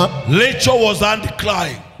inasema Rachel was hand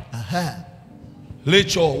crying.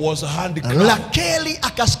 Rachel was hand crying. Rakeli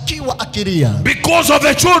akasikiwa akilia Because of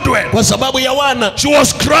the children. kwa sababu ya wana. She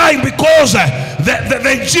was crying because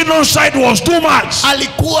the genocide was too much.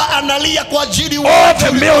 Alikuwa analia kwa ajili All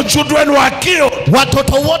the male children were killed.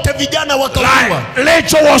 watoto wote vijana wakauawa.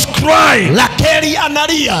 Rachel was crying. Rakeli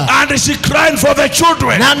analia And she cried for the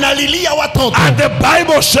children. na analilia watoto. And the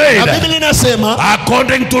Bible said, Na Biblia inasema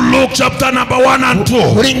according to Luke chapter number 1 and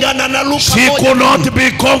 2, kulingana na Luka she could not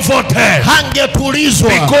be comforted hangetulizwa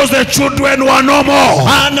because the children were no more.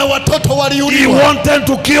 maana watoto He waliuliwa. wanted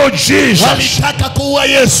to kill Jesus. Walitaka kuua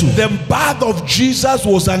Yesu. The birth of Jesus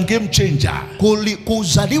was a game changer.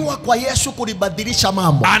 Kuzaliwa kwa Yesu kulibadilisha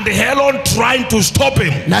mambo. And Herod trying to stop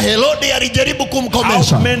him. Na Herode alijaribu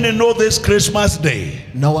kumkomesha. How many know this Christmas day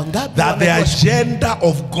Na wangapi that the wanajua agenda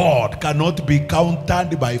of God cannot be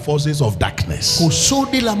countered by forces of darkness?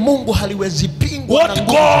 kusudi la Mungu haliwezi pingwa na What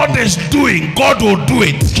nguvu. God is doing, God will do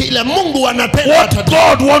it. Kile Mungu anatenda What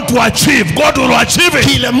God want to achieve, God will achieve it.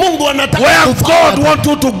 kile Mungu anataka Where kufanya. God wants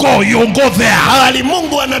you to go, you'll go there. Hali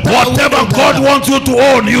Mungu anataka Whatever uende God there. wants you to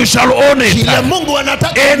own, you shall own it. Kile Mungu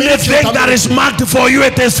anataka Anything that is marked for you,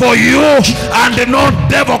 it is for you, and no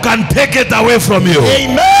devil can take it away from you.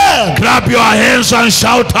 Amen. Clap your hands and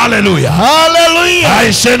shout hallelujah. Hallelujah.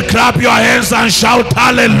 I said clap your hands and shout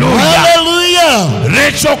hallelujah. Hallelujah.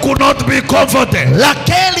 Rachel could not be comforted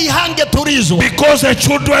Rakeli hangetulizwa because the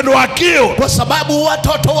children were killed kwa sababu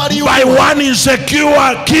watoto by waliuliwa one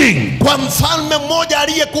insecure king. kwa mfalme mmoja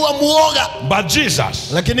aliyekuwa muoga. But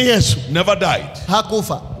Jesus Lakini Yesu never died.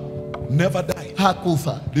 hakufa. Never died.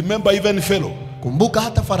 Hakufa. Remember even Pharaoh. Kumbuka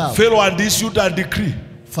hata Farao. Pharaoh had issued a decree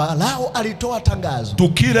Farao alitoa tangazo to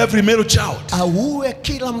kill every male child auwe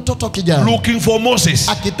kila mtoto kijana looking for Moses.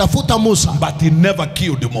 akitafuta Musa, But he never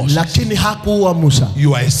killed Moses. lakini hakuua Musa.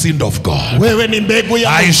 You are a seed of God. Wewe ni mbegu ya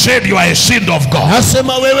I Mungu. said you are a seed of God.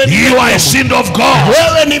 Nasema wewe ni You mbegu are ya a Mungu. seed of God.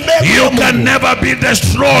 Wewe ni mbegu ya You Mungu. can never be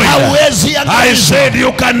destroyed. Hauwezi I angamizwa. said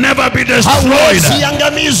you can never be destroyed. Hauwezi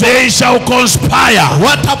angamizwa. They shall conspire.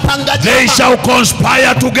 Watapanga They jama. shall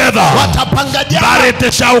conspire together. Watapanga But jama.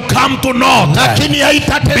 it shall come to naught. Lakini Because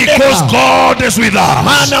haitatendeka. God is with us.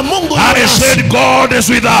 Maana Mungu I yunasi. said God is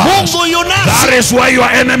with us. Mungu yunasi. That is why your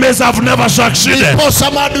enemies have never succeeded.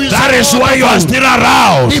 Ndiposa maadui That zako is why you are watafaulu. still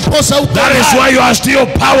around. Ndiposa uko That is hai. why you are still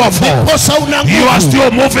powerful. Ndiposa una You are nguvu.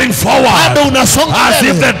 still moving forward Bado unasonga as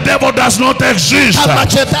if mbele. the devil does not exist. Kama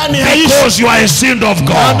shetani haishi. Because you are a seed of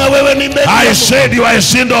Maana God. wewe ni mbegu ya I Mungu. said you are a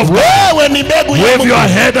seed of God. Wewe ni mbegu ya Wave Mungu. your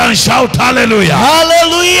head and shout hallelujah.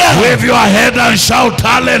 Hallelujah. Wave your head and shout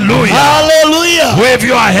hallelujah. Hallelujah. Wave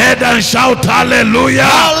your head and shout hallelujah.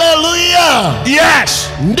 Hallelujah. Yes,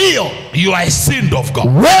 Ndio. you are a seed of God.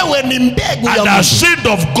 Wewe ni mbegu ya And a Mungu. seed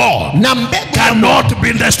of God Na mbegu ya Mungu cannot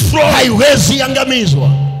be destroyed. haiwezi angamizwa.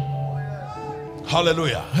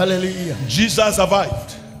 Hallelujah. Hallelujah. Jesus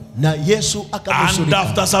survived. Na Yesu And akanusurika.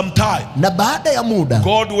 after some time, Na baada ya muda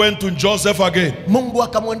God went to Joseph again, Mungu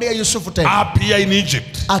akamwendea Yusufu tena up here in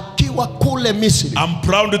Egypt. akiwa kule Misri. I'm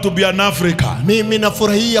proud to be an African. Mimi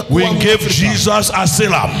nafurahia We kuwa gave Mwafrika. Jesus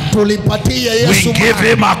asylum. Tulimpatia We Yesu gave mahali.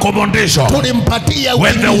 him accommodation. Tulimpatia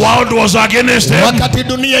When the ukimbizi. world was against him, Wakati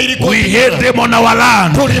dunia ilikuwa we kinyume. hid him on our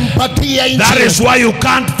land. Tulimpatia That nchi. is why you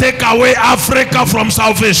can't take away Africa from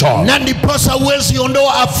salvation. Na ndiposa uwezi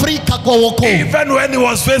ondoa Afrika kwa wokovu. Even when he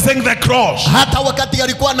was facing the cross, Hata wakati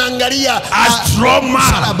alikuwa anaangalia a strong man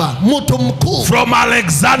msalaba, mtu mkuu from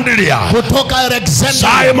Alexandria, kutoka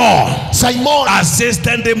Alexandria, Simon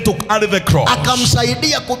assisted him to carry the cross.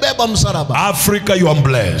 akamsaidia kubeba msalaba. Africa, you are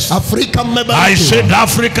blessed. Afrika I mmebarikiwa. said,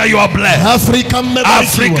 Africa, you are blessed. Afrika Africa,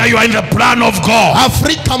 mmebarikiwa. you are in the plan of God.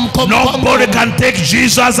 Afrika mko Nobody can take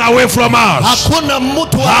Jesus away from us. Hakuna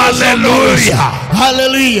mtu Hallelujah.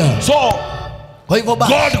 Hallelujah. So, Kwa hivyo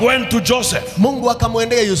basi God went to Joseph Mungu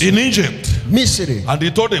akamwendea Yusufu in Egypt Misri, and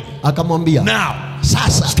he told him, akamwambia now,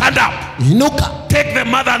 sasa stand up, inuka, take the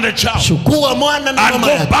mother and the child, chukua mwana na and mama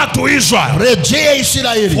go yake, back to Israel. rejea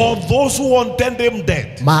Israeli. For those who wanted him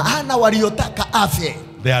dead, Maana waliotaka afe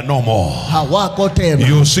They are no more. hawako tena.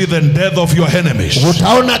 You see the death of your enemies.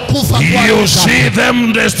 Utaona kufa kwa You see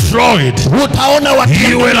them destroyed. utaona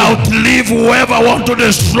You will outlive whoever want to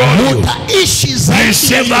destroy you. utaishi zaidi.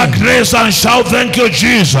 Receive that grace and shout, thank you,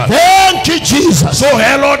 Jesus. Thank you, Jesus. So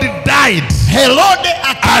Herod died, Herode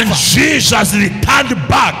and akafa Jesus returned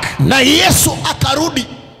back na Yesu akarudi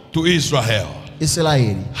to Israel.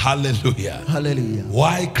 Israeli. Hallelujah. Hallelujah.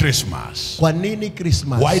 Why Christmas? Kwa nini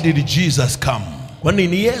Christmas? Why did Jesus come? Kwa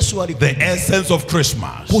nini Yesu alikuja? The essence of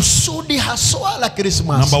Christmas. Kusudi haswa la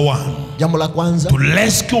Christmas. Number one, jambo la kwanza, to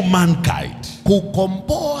rescue mankind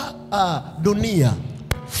kukomboa dunia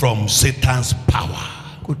from Satan's power.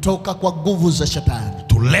 kutoka kwa nguvu za shetani.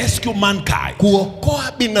 To rescue mankind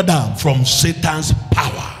Kuokoa binadamu from Satan's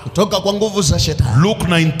power. kutoka kwa nguvu za shetani. Luke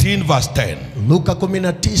 19 verse 10. Luka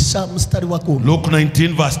 19 mstari wa 10. Luke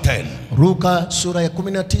 19 verse 10. Luka sura ya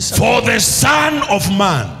 19. For the Son of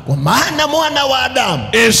Man Kwa maana mwana wa Adamu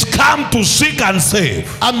is come to seek and save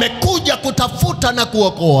amekuja kutafuta na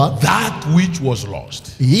kuokoa that which was lost.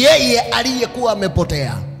 yeye aliyekuwa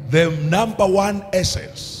amepotea. The number one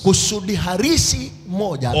essence Kusudi harisi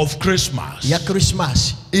moja of Christmas, ya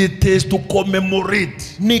Krismasi it is to commemorate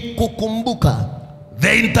ni kukumbuka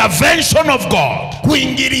the intervention of God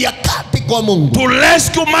kuingilia kati kwa Mungu, to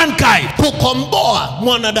rescue mankind kukomboa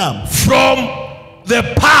mwanadamu from the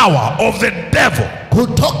power of the devil,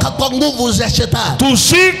 kutoka kwa nguvu za shetani, to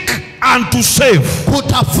seek and to save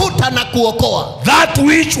kutafuta na kuokoa that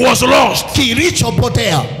which was lost.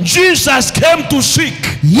 kilichopotea. Jesus came to seek,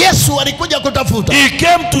 Yesu alikuja kutafuta, he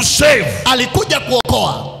came to save alikuja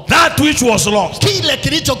kuokoa that which was lost. kile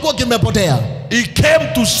kilichokuwa kimepotea. He came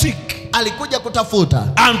to seek Alikuja kutafuta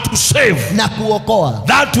and to save na kuokoa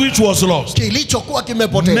that which was lost. kilichokuwa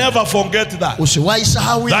kimepotea. Never forget that. Usiwahi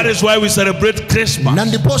sahau That hilo. is why we celebrate Na Christmas.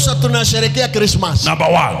 ndiposa tunasherehekea Christmas. Number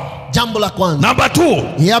one. Jambo la kwanza. Number two,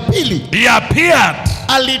 Ya pili, he appeared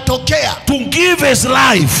alitokea to give his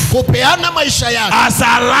life kupeana maisha yake as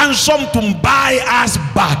a ransom to buy us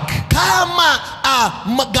back. kama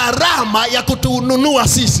gharama ya kutununua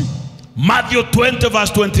sisi. Matthew 20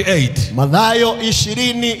 verse 28. Mathayo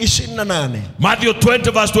 20:28. Matthew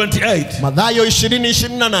 20 verse 28. Mathayo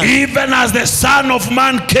 20:28. Even as the Son of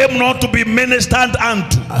Man came not to be ministered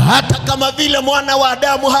unto, Hata kama vile mwana wa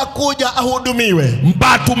Adamu hakuja ahudumiwe,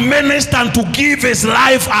 but to minister and to give his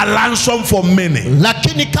life a ransom for many.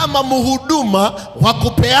 lakini kama mhuduma wa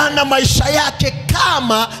kupeana maisha yake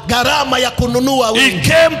kama gharama ya kununua He wengi.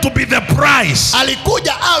 came to be the price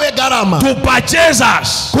Alikuja awe gharama to purchase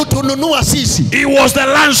us. kutununua sisi. He was the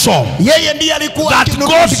ransom Yeye ndiye alikuwa that God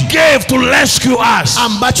kinunuzi gave to rescue us.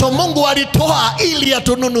 ambacho Mungu alitoa ili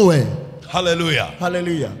atununue. Hallelujah.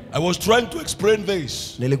 Hallelujah. I was trying to explain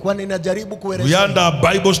this. Nilikuwa ninajaribu We kueleza. had a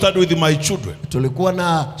Bible study with my children, Tulikuwa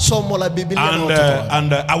na somo la Biblia na watoto wangu.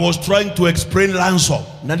 and I was trying to explain ransom.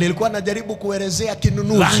 Na nilikuwa najaribu kuelezea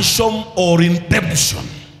kinunuzi. Ransom or redemption.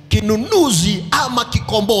 Kinunuzi ama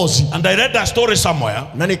kikombozi. And I read a story somewhere.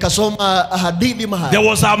 Na nikasoma hadithi mahali. There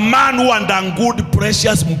was a man who had a good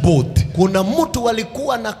precious boat. Kuna mtu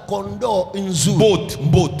alikuwa na kondoo nzuri.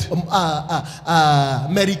 Boat.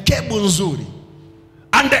 Merikebu nzuri.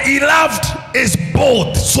 And he loved his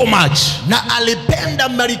boat so much. Na alipenda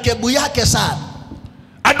merikebu yake sana.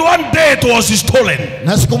 And one day it was stolen.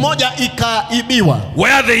 Na siku moja ikaibiwa.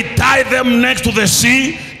 Where they tied them next to the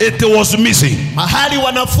sea, it was missing. Mahali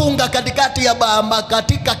wanafunga katikati ya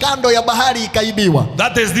katika kando ya bahari ikaibiwa.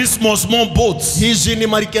 That is these small boats. Hizi ni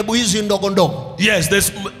marikebu hizi ndogo ndogo. Yes,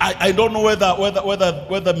 I don't know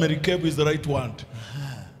whether merikebu is the right word.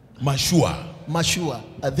 Mashua. Mashua.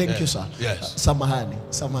 Thank you sir. Yes. Samahani.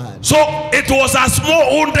 So it was a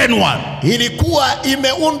small wooden one. Ilikuwa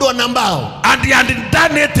imeundwa na mbao. And he had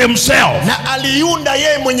done it himself. Na aliunda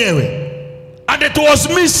yeye mwenyewe. And it was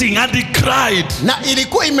missing and he cried. Na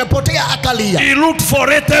ilikuwa imepotea akalia. He looked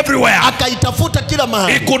for it everywhere. Akaitafuta kila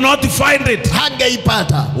mahali. He could not find it.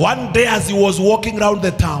 Hangeipata. One day as he was walking around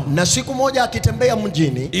the town, Na siku moja akitembea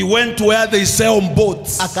mjini, he went to where they sell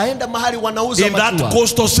boats akaenda mahali wanauza in that mashua.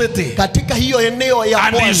 coastal city. Katika hiyo eneo ya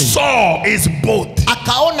And he pwani. saw his boat.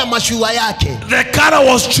 Akaona mashua yake. The color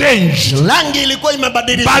was changed, Rangi ilikuwa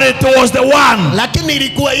imebadilika. but it was the one. Lakini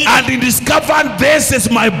ilikuwa ile. And he discovered, this is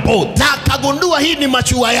my boat. Na akagundua hii ni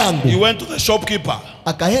mashua yangu. He went to the shopkeeper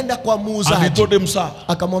Akaenda kwa and he muuzaji. told him, sir,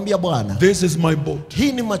 Akamwambia, bwana, this is my boat.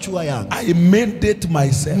 hii ni mashua yangu. I made it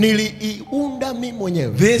myself. Niliiunda mimi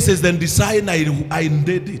mwenyewe. This is the design I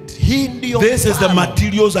did it. Hii ndio This is the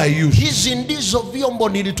materials I used. Hizi ndizo vyombo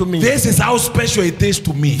nilitumia. This is how special it is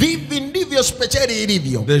to me. Vivi ndivyo ndivyo specheri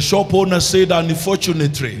ilivyo. The shop owner said,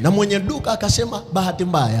 unfortunately, Na mwenye duka akasema bahati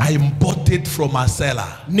mbaya, I bought it from a seller.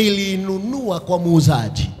 nilinunua kwa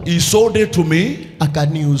muuzaji. He sold it to me,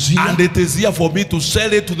 Akaniuzia. and it is here for me to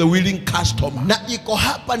sell it to the willing customer. Na iko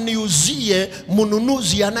hapa niuzie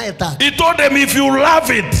mnunuzi anayetaka. He told them, if you love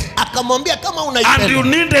it Akamwambia kama and you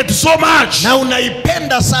unaipenda need it so much, na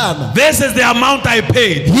unaipenda sana, this is the amount I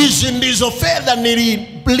paid. hizi ndizo fedha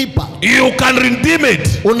nililipa. You can redeem it.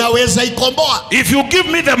 Unaweza ikomboa. If you give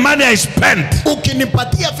me the money I spent,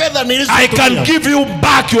 Ukinipatia fedha I can nilizotumia, give you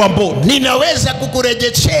back your boat. ninaweza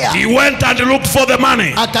kukurejeshea. He went and looked for the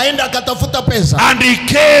money, Akaenda akatafuta pesa. and he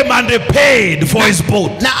came and he paid for his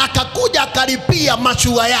boat. Na akakuja akalipia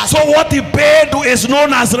mashua yake. So what he paid is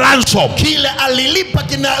known as ransom, Kile alilipa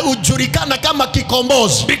kinajulikana kama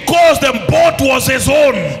kikombozi, because the boat was his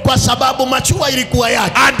own, kwa sababu mashua ilikuwa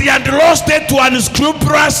yake. and he had lost it to an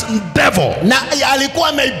unscrupulous devil. Na alikuwa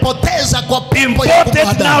ameipoteza kwa He pepo ya bought it,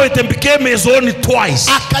 now kumwadai. it became his own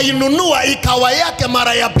twice. Akainunua ikawa yake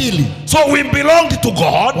mara ya pili. So we belonged to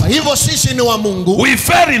God. Kwa hivyo sisi ni wa Mungu. We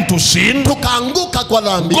fell into sin. Tukaanguka kwa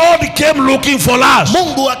dhambi. God came looking for us,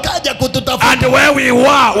 Mungu akaja kututafuta. and where we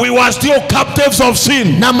were still captives of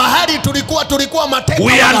sin. Na mahali tulikuwa mateka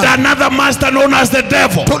We wa had dhambi. another master known as the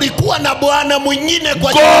devil. Tulikuwa na bwana mwingine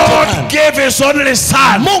kwa jina la God Shetani. gave his only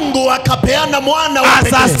son Mungu akapeana mwana wa as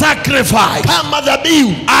a pekee sacrifice, kama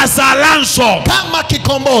dhabihu, as a ransom, kama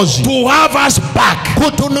kikombozi, to have us back.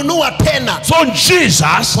 kutununua tena. So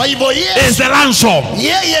Jesus Kwa hivyo is Yesu, the ransom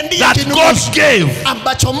yeye ndiye that God kinunuzi gave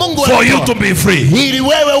ambacho Mungu for you alitoa to be free. ili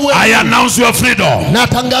wewe uwe. I announce your freedom.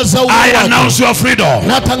 Natangaza uhuru I wako. announce your freedom.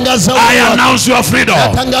 Natangaza I uhuru wako. announce your freedom.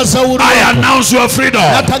 Natangaza uhuru I wako. announce your freedom.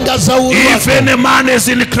 Natangaza uhuru If wako. any man is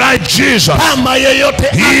in Christ Jesus, Kama yeyote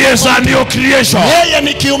he is a new creation. yeye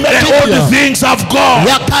ni kiumbe The old kipya, things have gone,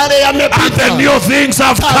 ya kale and the yamepita, new things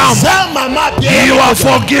have come. tazama mapya You are yamekuja.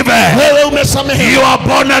 forgiven. Wewe umesamehewa, You are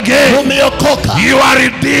born again. umeokoka, You are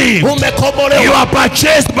redeemed. You umekombolewa, are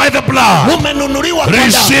purchased by the blood. umenunuliwa kwa damu.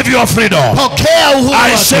 Receive your freedom. Pokea uhuru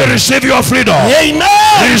I wako. say receive your freedom.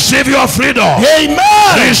 Amen. Receive your freedom.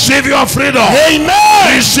 Amen. Receive your freedom.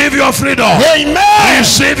 Amen. Receive your freedom. Amen.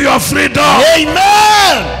 Receive your freedom.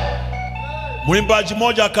 Amen. Mwimbaji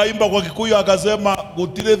mmoja akaimba kwa Kikuyu akasema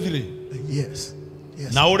gutire thire Yes.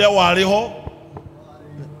 Yes. na uria wariho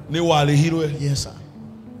ni warihirwe. Yes, sir.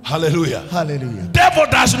 Hallelujah. Hallelujah. Devil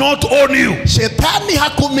does not own you Shetani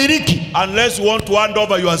hakumiliki unless you want to hand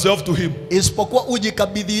over yourself to him. isipokuwa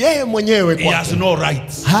ujikabidhi yeye mwenyewe He has kwake. no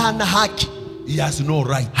rights. Hana haki. He has no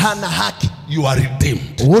right. Hana haki. You are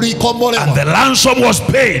redeemed. And Ulikombolewa the ransom was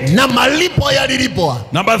paid. na malipo yalilipwa.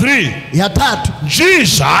 Number 3, Ya tatu,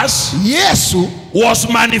 Jesus Yesu was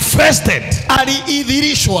manifested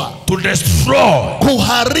aliidhirishwa to destroy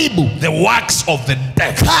kuharibu the works of the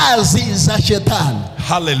devil. kazi za shetani.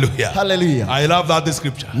 Hallelujah. Hallelujah. I love that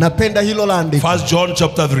scripture. Napenda hilo la andiko. 1 John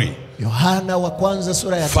chapter 3. Yohana wa kwanza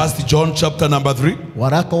sura ya 1 John chapter number 3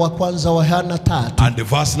 waraka wa kwanza wa Yohana 3 and the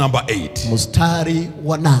verse number 8. mstari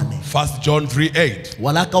wa 8. 1 John 3:8.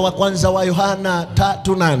 Waraka wa kwanza wa Yohana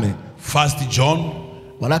 3:8. 1 John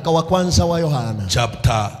Waraka wa kwanza wa Yohana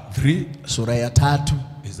chapter 3. sura ya 3.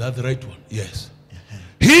 Is that the right one? Yes.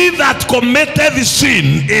 He that committed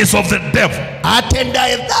sin is of the devil.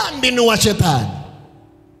 Atendaye dhambi ni wa shetani.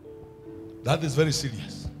 That is very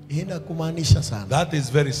serious. Hii ni kumaanisha sana. That is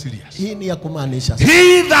very serious. Hii ni ya kumaanisha sana.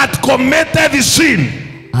 He that committed sin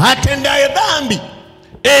Atendaye dhambi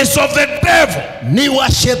is of the devil. ni wa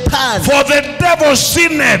shetani. For the devil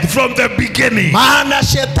sinned from the beginning. Maana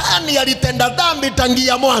shetani alitenda dhambi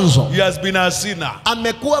tangia mwanzo. He has been a sinner.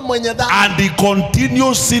 Amekuwa mwenye dhambi And he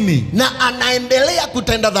continues sinning na anaendelea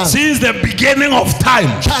kutenda dhambi since the beginning of time.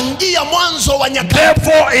 tangia mwanzo wa nyakati.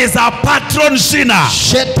 Devil is a patron sinner.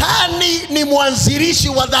 Shetani ni mwanzilishi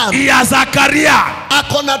wa dhambi. He has a career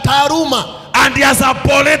Ako na taaluma and he has a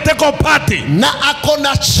political party na ako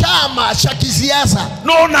na chama cha kisiasa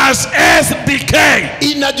known as SDK.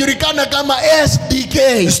 inajulikana kama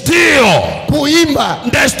SDK. Steal, Kuimba,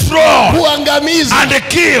 destroy, kuangamiza and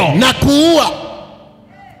kill. na kuua.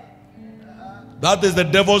 That is the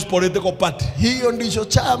devil's political party. Hiyo ndicho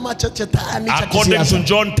chama cha shetani cha According to kisiasa.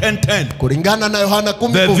 John 10:10, Kulingana na Yohana the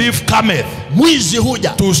 10:10, thief cometh mwizi huja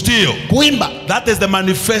to steal. kuimba. That is the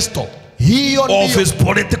manifesto Hiyo of ndiyo, his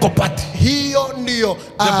political party. hiyo ndiyo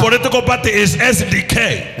The political party is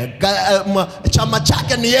SDK. chama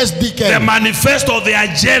chake ni SDK. The manifesto of the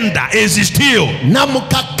agenda is steal, Na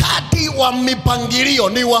mkakati wa mipangilio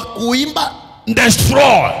ni wa kuimba,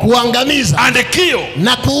 destroy, kuangamiza and kill.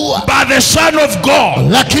 na kuua. But the Son of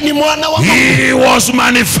God, Lakini mwana wa Mungu he was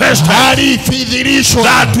manifested alidhihirishwa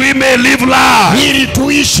that we may live life ili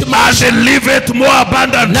tuishi maisha and live it more na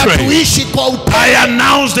abundantly. tuishi kwa I upendo.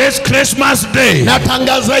 announce this Christmas day,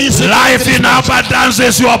 Natangaza hii siku life in abundance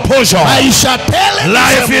is your portion. maisha tele ni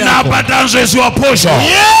Life sehemu in yako. abundance is your portion.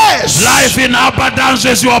 Yes. Life in abundance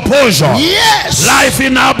is your portion. Yes. Life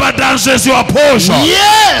in abundance is your portion.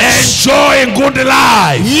 Yes. Enjoy good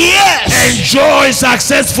life. Yes. Enjoy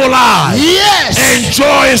successful life. Yes.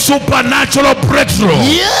 Enjoy supernatural breakthrough.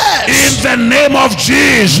 Yes. In the name of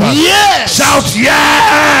Jesus. Yes. Shout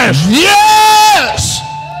yes. Yes.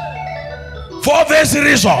 For this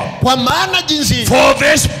reason, Kwa maana jinsi, for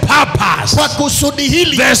this purpose, kwa kusudi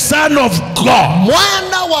hili, the Son of God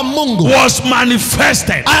mwana wa Mungu was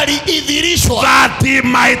manifested alidhihirishwa that he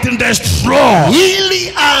might destroy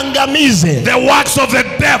ili aangamize the works of the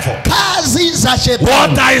devil. kazi za What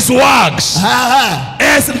shetani. are his works? Aha.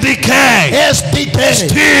 SDK, SDK,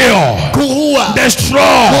 steal, kuua,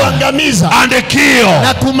 destroy, kuangamiza and kill.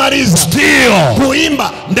 na kumaliza, Steal,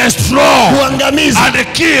 kuimba, destroy, kuangamiza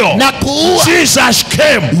and kill. na kuua. Jesus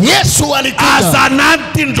came Yesu as alikuja an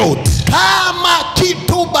antidote. kama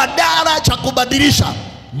kitu badala cha kubadilisha.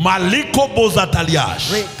 Maliko bozataliash.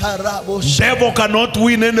 Devil cannot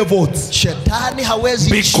win any votes Shetani hawezi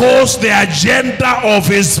because the agenda of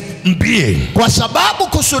his being, kwa sababu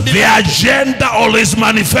kusudi the agenda of his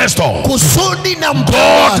manifesto, kusudi na mpango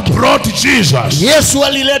God wake. brought Jesus Yesu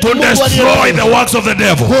alileta to Mungu destroy the aliyekuja works of the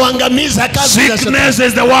devil. kuangamiza kazi za shetani. Sickness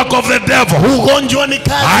is the work of the devil. Ugonjwa ni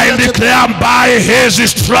kazi I za shetani. declare by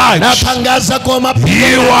his stripes Natangaza kwa mapigo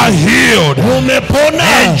you are healed. umepona.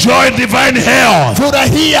 Enjoy divine health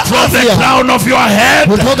Furahia from the afya crown of your head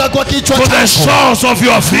kutoka kwa kichwa to the chako soles of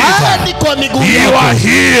your feet. hadi kwa miguu You are yako.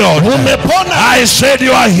 healed. Umepona. I said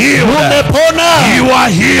you are healed. Umepona. You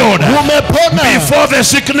are healed. Umepona. Before the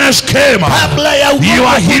sickness came, Kabla ya your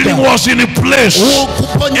ugonjwa healing kuja, was in place.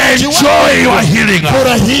 uponyaji Enjoy wako. your healing.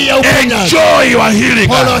 Furahia uponyaji. Enjoy your healing.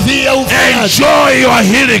 Furahia uponyaji. Enjoy your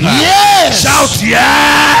healing. Yes. Shout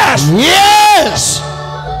yes. Yes.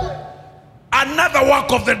 Another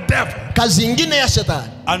work of the devil, Kazi ingine ya shetani,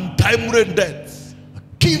 untimely death.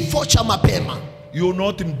 kifo cha mapema. You will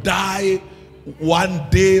not die one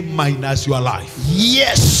day minus your life.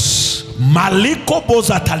 Yes. Maliko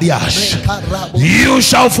bozataliash. You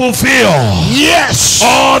shall fulfill Yes.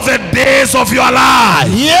 all the days of your life.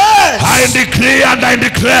 Yes. I decree and I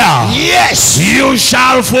declare, Yes. you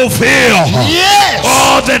shall fulfill Yes.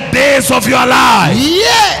 all the days of your life.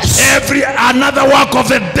 Yes. Every another work of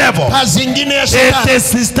the devil, Kazi ingine ya it shetani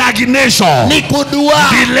is stagnation, ni kudua,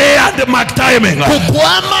 delay and mark timing.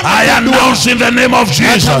 kukwama I na kudua. announce in the name of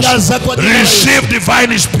Jesus, Natangaza kwa jina la Yesu. receive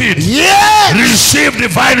divine speed. Yes. Receive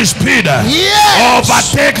divine speed. Yes.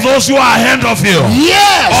 Overtake those who are ahead of you.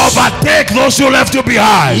 Yes. Overtake those who left you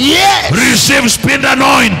behind. Yes. Receive speed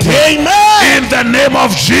anointing Amen. in the name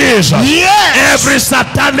of Jesus. Yes. Every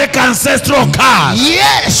satanic ancestral curse,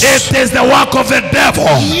 Yes. it is the work of the devil.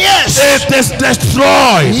 Yes. It is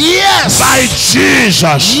destroyed Yes. by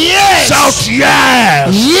Jesus. Yes. Shout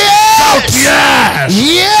yes. Yes. Shout yes.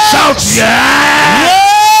 Yes. Shout yes.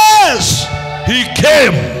 Yes. He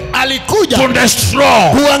came Alikuja to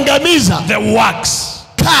destroy kuangamiza the works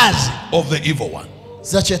kazi of the evil one.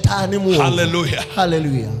 za shetani muovu. Hallelujah.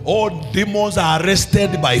 Hallelujah. All demons are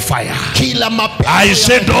arrested by fire. Kila mapepo I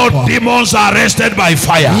said all demons are arrested by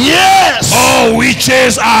fire. Yes. All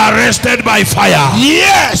witches are arrested by fire.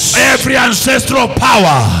 Yes. Every ancestral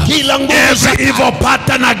power, Kila nguvu za every evil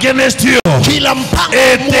pattern against you, kila mpango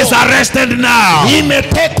it is arrested now.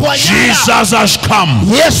 imetekwa nyara. Jesus has come.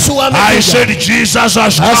 Yesu I amekuja. said Jesus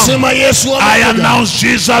has come. Nasema Yesu I amekuja. announce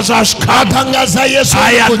Jesus has come. Natangaza Yesu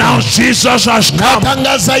I amekuja. announce Jesus has come.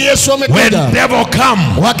 Natangaza Yesu When amekuja. devil come,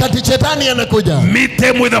 Wakati shetani anakuja, meet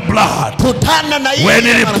him with the blood. kutana na yeye. When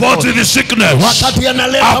he reports with the sickness, wakati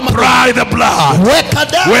analeta apply the blood. weka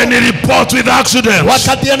damu. When he reports with accidents,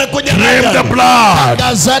 Wakati anakuja claim na the damu. blood.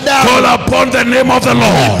 Tangaza damu. Call upon the name of the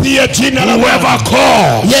Lord. Pia jina la Bwana. Whoever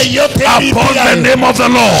calls Yeyote upon the name of the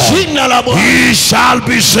Lord, jina la Bwana he shall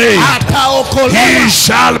be saved. ataokolewa. He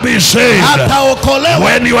shall be saved. Ataokolewa.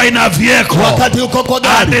 When you are in a vehicle Wakati uko kwa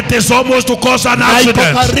and gari it is almost to cause an na iko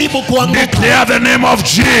accident, karibu kuanguka, declare the name of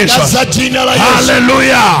Jesus. tangaza jina la Yesu.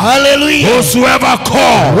 Hallelujah. Hallelujah. Whosoever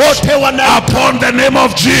calls Wote wana upon the name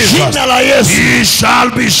of Jesus, jina la Yesu he shall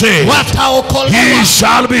be saved. He wataokolewa.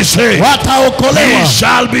 shall be saved. He Wataokolewa.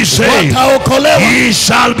 shall be saved. Wataokolewa. He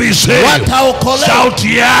shall be saved. Wataokolewa. Shout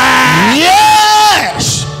yes.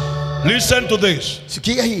 Yes. Listen to this.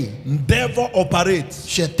 Sikia hii. Devil operates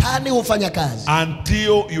Shetani hufanya kazi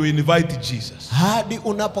until you invite Jesus. hadi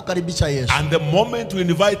unapokaribisha Yesu. And the moment you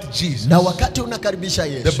invite Jesus, Na wakati unakaribisha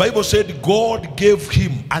Yesu, the Bible said God gave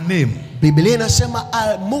him a name Biblia inasema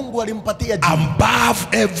Mungu alimpatia jina above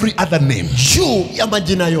every other name. juu ya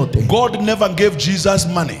majina yote. God never gave Jesus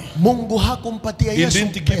money. Mungu hakumpatia He Yesu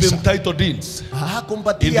didn't give him pesa. title deeds. He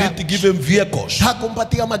Hakumpatia didn't give him vehicles.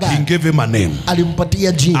 hakumpatia He magari. gave him a name.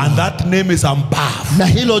 Alimpatia jina. And that name is above Na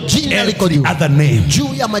hilo jina liko every juu. other name.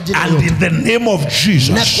 Juu ya majina And yote. in the name of Na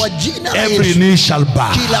Jesus, kwa jina la every Yesu, knee shall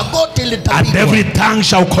bow kila goti and litapigwa. every tongue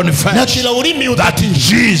shall Na confess kila ulimi that utakiri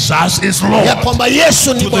Jesus is ya Lord, kwamba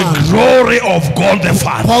Yesu ni to the Bwana. glory of God the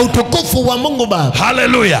Father. Kwa utukufu wa Mungu Baba.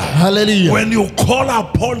 Hallelujah. Hallelujah. When you call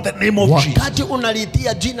upon the name of Jesus, Wakati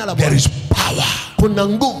unalitia jina la there Bwana, is power. kuna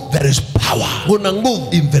nguvu. There is power Kuna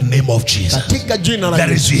nguvu in the name of Jesus. katika jina la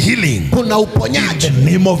There is Yesu. healing Kuna in uponyaji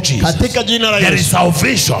the name of Jesus. katika jina la There is Yesu.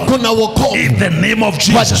 salvation Kuna in wokovu the name of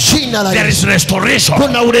kwa Jesus. jina la There is Yesu. restoration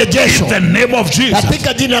Kuna in urejesho the name of Jesus.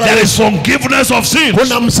 katika jina la There is Yesu. forgiveness of sins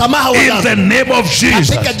Kuna msamaha wa in the dhambi name of Jesus.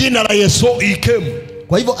 katika jina la Yesu. So he came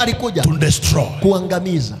Kwa hivyo alikuja to destroy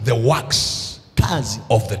kuangamiza the works kazi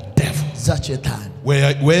of the devil. za shetani.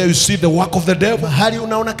 Where you see the work of the devil, Hali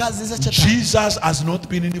unaona kazi za shetani, Jesus has not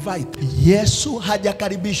been invited Yesu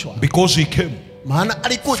hajakaribishwa, because he came. maana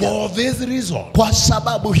alikuja For this reason, kwa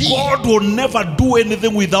sababu hii. God will never do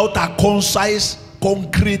anything without a concise,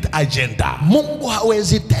 concrete agenda. Mungu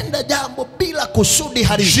hawezi tenda jambo bila kusudi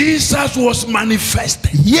halisi. Jesus was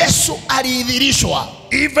manifested. Yesu aliidhirishwa.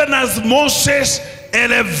 Even as Moses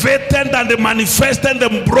elevated and manifested the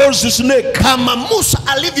bronze snake, Kama Musa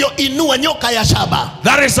alivyoinua nyoka ya shaba,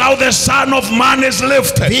 that is how the Son of Man is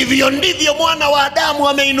lifted. hivyo ndivyo mwana wa Adamu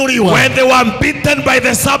ameinuliwa. When they were beaten by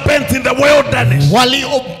the serpent in the wilderness,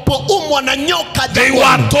 Walipoumwa na nyoka they were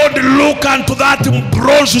jangwani, told, look unto that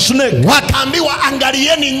bronze snake. wakaambiwa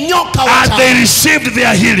angalieni nyoka wa And they shaba, received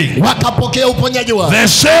their healing. wakapokea uponyaji wao. The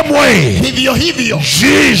same way, Vivyo hivyo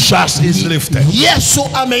Jesus is lifted. Yesu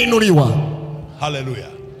ameinuliwa. Hallelujah.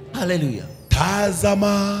 Haleluya.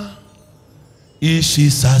 Tazama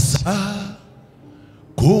ishi sasa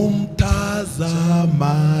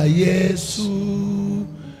kumtazama Yesu,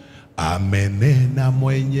 amenena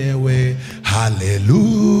mwenyewe.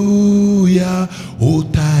 Haleluya,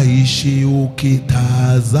 utaishi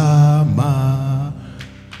ukitazama.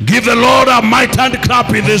 Give the Lord a mighty hand clap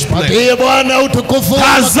in this place. Patie Bwana utukufu.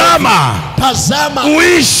 Tazama, Tazama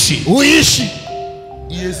uishi. uishi.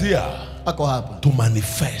 He is here Ako hapa to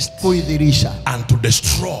manifest kuidhirisha and to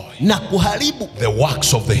destroy na kuharibu the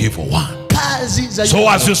works of the evil one. kazi za So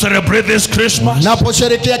as you celebrate this Christmas,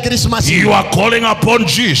 naposherehekea Krismasi, you are calling upon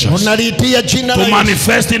Jesus unalitia jina to la Yesu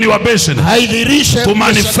manifest in your business, aidhirishe, to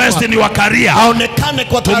manifest in your career, aonekane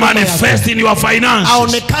kwa to taaluma manifest yake, in your finances,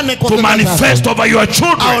 aonekane kwa to fedha manifest zake, over your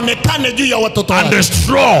children, aonekane juu ya watoto and wake,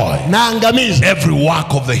 destroy na angamize every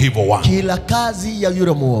work of the evil one. kila kazi ya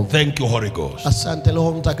yule muovu. Thank you, Holy Ghost. Asante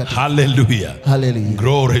Roho Mtakatifu. Hallelujah. Haleluya.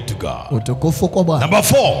 Glory to God. Utukufu kwa Bwana. Number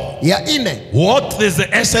 4. Ya nne, What is the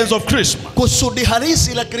essence of Christmas? kusudi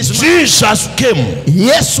halisi la Krismasi. Jesus came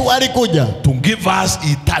Yesu alikuja to give us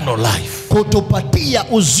eternal life. kutupatia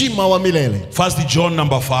uzima wa milele. 1 John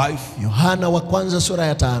number 5. Yohana wa kwanza sura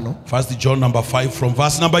ya 5. 1 John number 5 from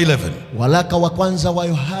verse number 11. Walaka wa kwanza wa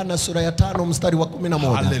Yohana sura ya 5 mstari wa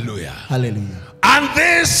 11. Hallelujah. Haleluya. And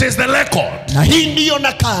this is the record Na hii ndiyo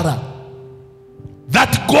nakara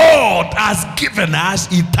that God has given us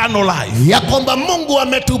eternal life. ya kwamba Mungu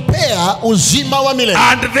ametupea uzima wa milele.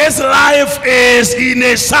 And this life is in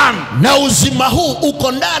a son. Na uzima huu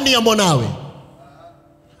uko ndani ya mwanawe.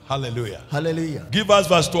 Hallelujah. Haleluya. Give us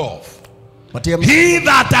verse 12. Patia He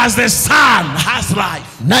that has the son has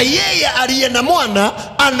life. na yeye aliye na mwana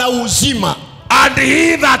ana uzima. And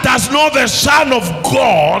he that has not the Son of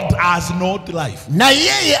God has not life. Na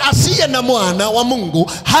yeye asiye na mwana wa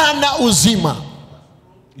Mungu hana uzima.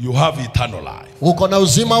 You have eternal life. Uko na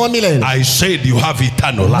uzima wa milele. I said you have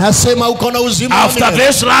eternal life. Nasema uko na uzima wa After milele.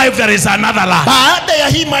 this life there is another life. Baada ya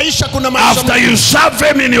hii maisha kuna maisha After you serve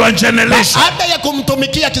him in your generation, baada ya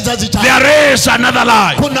kumtumikia kizazi chako there is another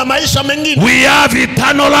life. kuna maisha mengine. We have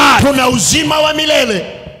eternal life. Kuna uzima wa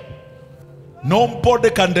milele. Nobody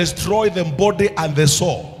can destroy the body and the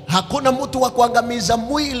soul. Hakuna mtu wa kuangamiza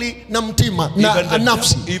mwili na mtima na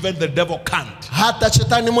nafsi. Even the devil can't. Hata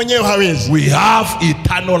shetani mwenyewe hawezi. We have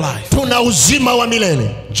eternal life. Tuna uzima wa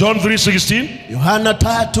milele. John 3:16. Yohana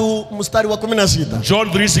 3 mstari wa 16. John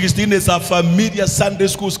 3:16 is a familiar Sunday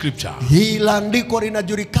school scripture. Hili andiko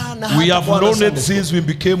linajulikana hata We have kwa known Sunday it school. since we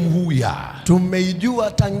became who we are.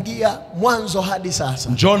 Tumeijua tangia mwanzo hadi sasa.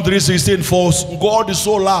 John 3:16, for God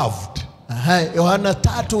so loved Yohana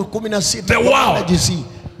 3:16. The world.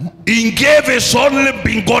 He gave his only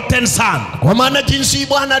begotten son. Kwa maana jinsi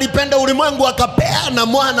Bwana alipenda ulimwengu akapeana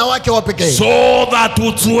mwana wake wa pekee. So that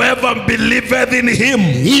whosoever believeth in him,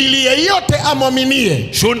 ili yeyote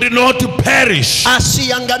amwaminie, should not perish,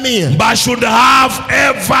 asiangamie, but should have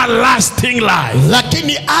everlasting life.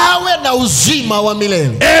 lakini awe na uzima wa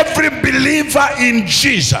milele. Every believer in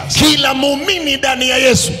Jesus, kila muumini ndani ya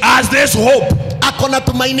Yesu, has this hope akona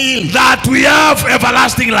tumaini hili, that we have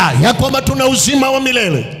everlasting life. ya kwamba tuna uzima wa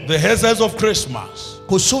milele. The essence of Christmas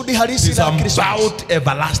Kusudi halisi is la Krismasi about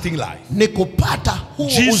everlasting life. ni kupata huo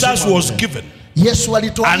Jesus uzima was wa given, Yesu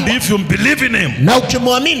alitoa, and if you believe in him, na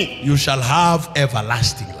ukimwamini you shall have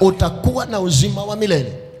everlasting life. utakuwa na uzima wa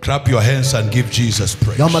milele. Clap your hands and give Jesus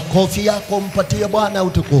praise. Ya makofi yako mpatie Bwana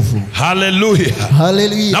utukufu. Hallelujah.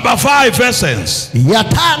 Hallelujah. Number 5 essence. Ya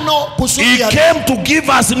tano, kusudi He came to give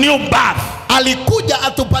us new birth alikuja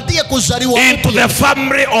atupatie kuzaliwa into the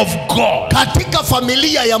family of God. katika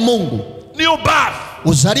familia ya Mungu. New birth.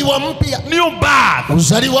 Uzaliwa mpya. New birth.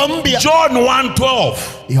 Uzaliwa mpya. John 1:12.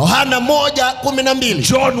 Yohana 1:12.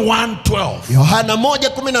 John 1:12. Yohana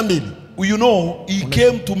 1:12. You know, he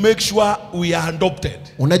came to make sure we are adopted.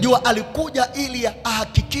 Unajua alikuja ili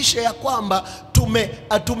ahakikishe ya kwamba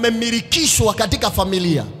tumemilikishwa katika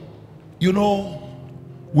familia. You know,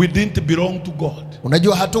 we didn't belong to God.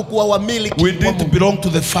 Unajua hatukuwa wamiliki. We didn't belong to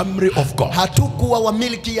the family of God. Hatukuwa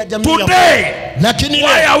wamiliki ya jamii. Today, lakini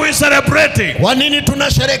why are we celebrating? Kwa nini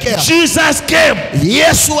tunasherehekea? Jesus came.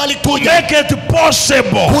 Yesu alikuja make it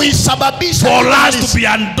possible kuisababisha for us to be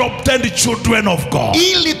adopted children of God.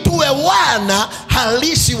 ili tuwe wana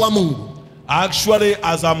halisi wa Mungu. Actually,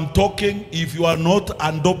 as I'm talking, if you are not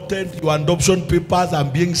adopted, your adoption papers are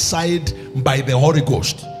being signed by the Holy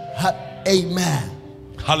Ghost. Amen.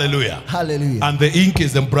 Hallelujah. Hallelujah. And the ink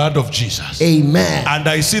is the blood of Jesus. Amen. And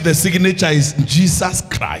I see the signature is Jesus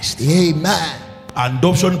Christ. Amen.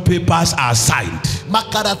 Adoption papers are signed.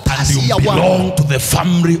 Makaratasi and ya you belong to the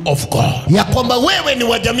family of God. Ya kwamba wewe ni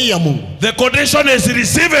wa jamii ya Mungu. The condition is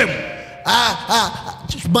receive him.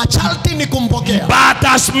 Masharti ni kumpokea. But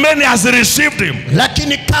as many as received him,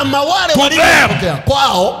 lakini kama wale waliompokea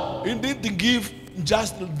kwao, he didn't give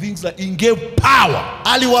just things, that he gave power.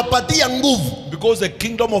 Aliwapatia nguvu. Because the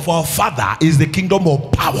kingdom of our Father is the kingdom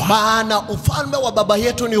of power. Maana ufalme wa baba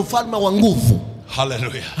yetu ni ufalme wa nguvu.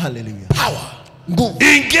 Hallelujah. Hallelujah. Power. Nguvu.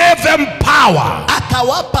 He gave them power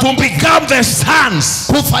akawapa to become the sons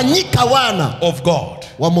kufanyika wana of God.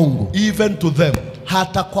 Wa Mungu. Even to them.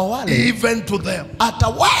 Hata kwa wale. Even to them. Hata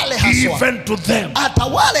wale haswa. Even to them. Hata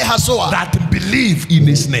wale haswa. That believe in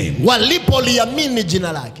his name. Walipoliamini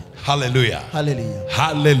jina lake. Hallelujah. Hallelujah.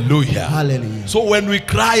 Hallelujah. Hallelujah. So when we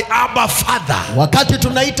cry Abba Father, wakati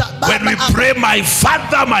tunaita baba, when we pray my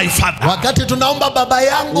Father, my Father, wakati tunaomba baba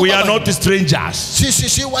yangu, we baba, are not strangers. Sisi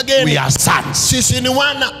si wageni. We are sons. Sisi ni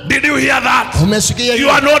wana. Did you hear that? Umesikia? You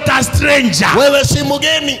are not a stranger. Wewe si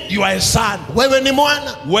mgeni. You are a son. Wewe ni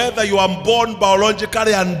mwana. Whether you are born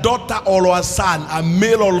biologically a daughter or a son, a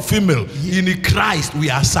male or female, in Christ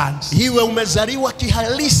we are sons. Iwe umezaliwa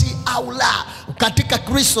kihalisi au la, katika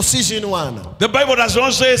Kristo sisi ni wana. The Bible does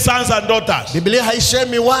not say sons and daughters. Biblia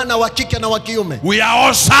haisemi wana wa kike na wa kiume. We are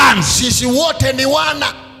all sons. Sisi wote ni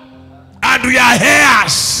wana. And we are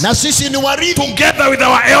heirs. Na sisi ni warithi. Together with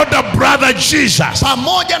our elder brother Jesus.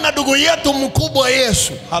 Pamoja na ndugu yetu mkubwa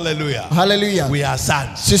Yesu. Hallelujah. Hallelujah. We are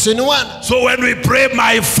sons. Sisi ni wana. So when we pray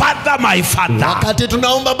my Father, my Father, wakati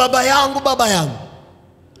tunaomba baba yangu, baba yangu,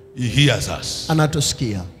 he hears us.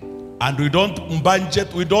 Anatusikia. And we don't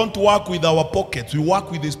budget, we don't work with our pockets, we work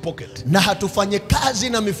with his pocket. Na hatufanye kazi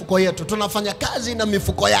na mifuko yetu, tunafanya kazi na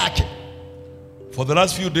mifuko yake. For the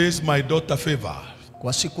last few days, my daughter Favor,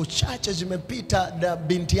 kwa siku chache zimepita, na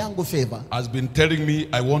binti yangu Favor has been telling me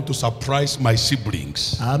I want to surprise my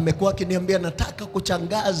siblings. Amekuwa akiniambia nataka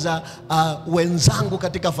kuchangaza wenzangu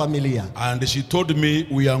katika familia. And she told me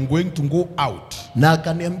we are going to go out. Na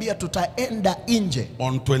akaniambia tutaenda nje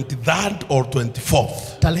on 23rd or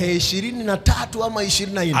 24th. Tarehe 23 ama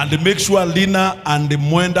 24. And make sure Lina and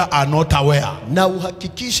Mwenda are not aware. Na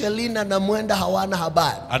uhakikishe Lina na Mwenda hawana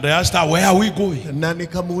habari. And I asked her, where are we going? Na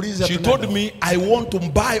nikamuuliza. She told me, I want to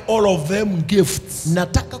buy all of them gifts.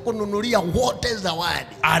 Nataka kununulia wote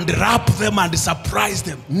zawadi. And wrap them and surprise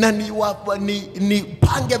them. Na ni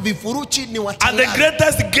pange vifuruchi ni watangaze. And the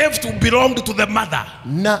greatest gift belonged to the mother.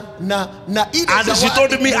 Na ile and zawadi, she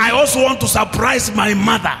told me, I also want to surprise my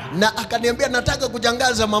mother. Na akaniambia nataka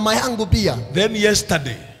kujangaza mama yangu pia. Then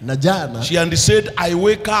yesterday, na jana, she and said, I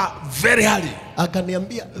wake her very early.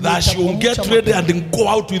 Akaniambia that she will get ready and go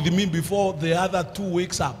out with me before the other two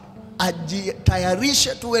wakes up.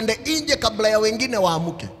 Ajitayarishe tuende nje kabla ya wengine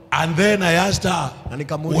waamuke. And then I asked her, Na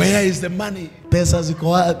nikamuuliza, where is the money? pesa ziko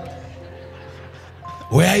wapi?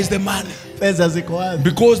 Where is the money? Pesa ziko wapi?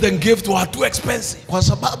 Because the gifts were too expensive. Kwa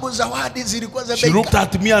sababu zawadi zilikuwa za She bei. looked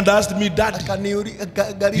at me and asked me, Daddy,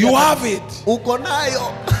 you have it. Uko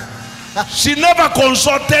nayo? She never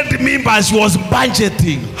consulted me, but she was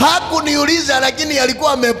budgeting. Hakuniuliza lakini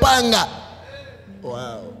alikuwa amepanga.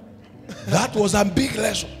 Wow. That was a big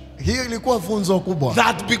lesson. Hiyo ilikuwa funzo kubwa.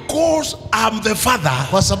 That because I'm the father,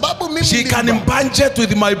 Kwa sababu mimi she can budget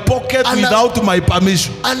with my pocket without my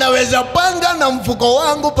permission. Anaweza panga na mfuko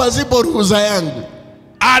wangu pasipo ruhusa yangu.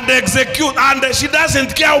 And execute, and she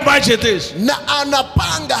doesn't care how much it is. Na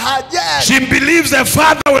anapanga hajali. She believes the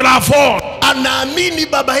father will afford. Anaamini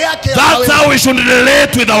baba yake. That's how we should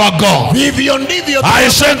relate with our God. Hivyo ndivyo I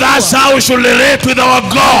said that's how we should relate with our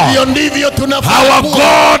God. Hivyo ndivyo tunafaa. Our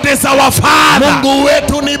God is our Father. Mungu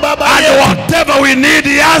wetu ni baba And yetu. whatever we need,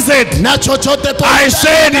 He has it. Na chochote I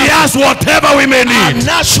said He has whatever we may need.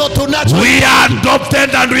 Anacho tunacho. We are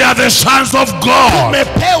adopted and we are the sons of God.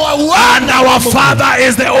 Tumepewa And our Father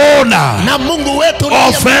is the owner na Mungu wetu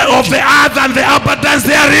of the earth and the abundance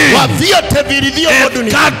therein. wa vyote vilivyomo And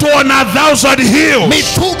duniani. cattle on 1,000 hills,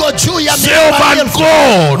 Mifugo juu ya silver and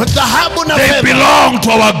gold, dhahabu na they fedha belong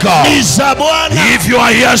to our God. ni za Bwana. If you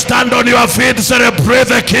are here, stand on your feet, celebrate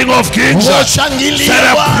the King of Kings, Shangilia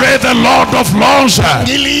celebrate the Lord of Lords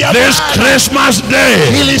this Christmas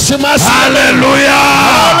day. Hallelujah.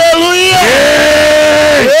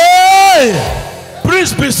 Hallelujah. Yay.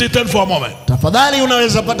 Please be seated for a moment. Tafadhali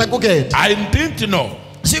unaweza pata kuketi. I didn't know.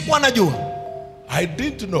 Sikuwa najua. I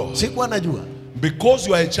didn't know. Sikuwa najua. Because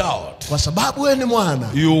you are a child, Kwa sababu wewe ni mwana,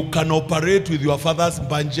 you can operate with your father's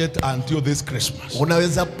budget until this Christmas.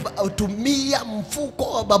 unaweza tumia mfuko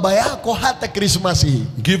wa baba yako hata Christmas hii.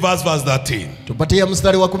 Give us verse 13. Tupatie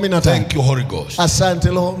mstari wa 15. Thank you, Holy Ghost. Asante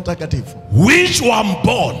Roho Mtakatifu. Which were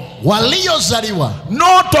born Waliozaliwa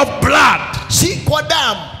not of blood, si kwa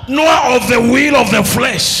damu, nor of the will of the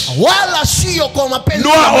flesh, wala sio kwa mapenzi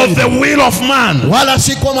ya nor of the mwili, will of man, wala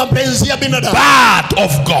si kwa mapenzi ya binadamu, but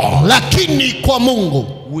of God. lakini kwa Mungu.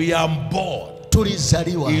 We are born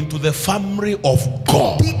Tulizaliwa into the family of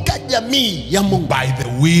God katika jamii ya Mungu by the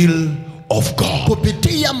will of God.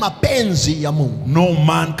 kupitia mapenzi ya Mungu. No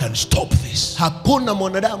man can stop this. Hakuna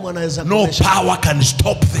mwanadamu anaweza No kukomesha. power can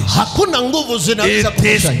stop this. Hakuna nguvu zinaweza It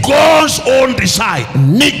is kukomesha. God's own design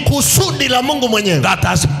Ni kusudi la Mungu mwenyewe. that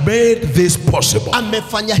has made this possible.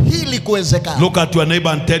 Amefanya hili kuwezekana. Look at your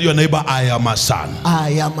neighbor and tell your neighbor, I am a son.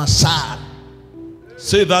 I am a son.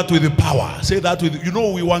 Say that with the power. Say that with, you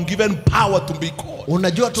know, we were given power to be called.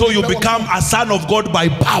 Unajua So you become a son of God by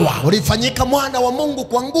power. ulifanyika mwana wa Mungu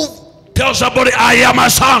kwa nguvu. Tell somebody, I am a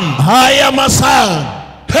son. I am a son.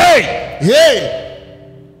 Hey, Hey.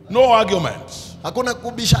 no arguments. Hakuna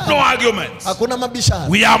kubishana. No arguments. Hakuna mabishano.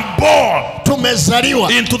 We are born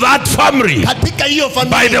Tumezaliwa into that family katika hiyo by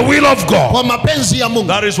familia the will of God. kwa mapenzi ya Mungu.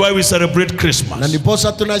 That is why we celebrate Na Christmas.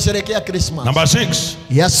 ndiposa tunasherehekea Christmas. Number 6,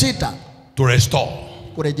 Ya 6, to restore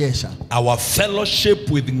kurejesha our fellowship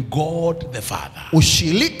with God the Father.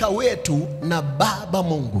 ushirika wetu na Baba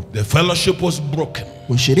Mungu. The fellowship was broken.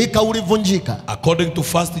 Ushirika ulivunjika According to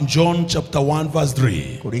 1 John chapter 1 verse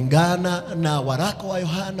 3. kulingana na waraka wa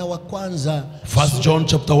Yohana wa kwanza. 1 John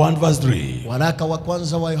chapter 1 verse 3. Waraka wa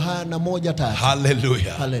kwanza wa Yohana 1:3.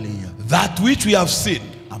 Hallelujah. Hallelujah. That which we have seen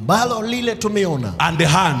Ambalo lile tumeona and the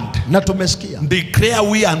hand na tumesikia declare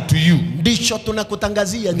we unto you, ndicho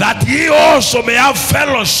tunakutangazia that ye also may have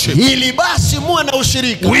fellowship ili basi muwe na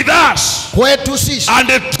ushirika with us. kwetu sisi. And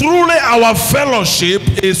truly our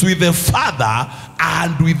fellowship is with the Father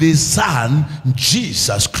and with His Son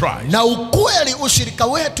Jesus Christ. Na ukweli ushirika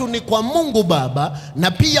wetu ni kwa Mungu Baba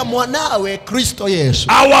na pia mwanawe Kristo Yesu.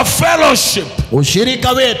 Our fellowship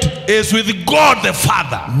Ushirika wetu is with God the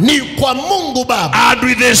Father ni kwa Mungu Baba and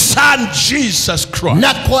with His Son Jesus Christ.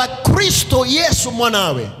 na kwa Kristo Yesu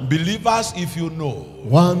mwanawe. Believers, if you know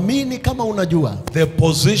Waamini, kama unajua the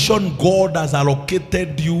position God has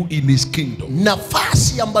allocated you in His kingdom,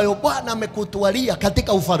 nafasi ambayo Bwana amekutwalia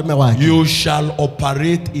katika ufalme wake, you shall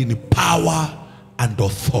operate in power and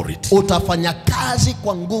authority. utafanya kazi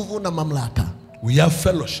kwa nguvu na mamlaka. We have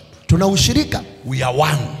fellowship. Tuna ushirika, We are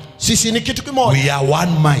one. sisi ni kitu kimoja. We are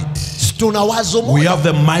one might. Tuna wazo We moja, have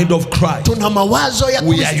the mind of Christ. tuna mawazo ya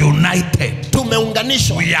We are Kristo. united.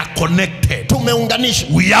 Tumeunganishwa, We are connected. tumeunganishwa.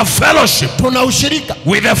 We have fellowship Tuna ushirika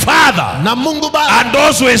with the Father na Mungu Baba and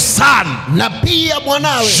also His Son na pia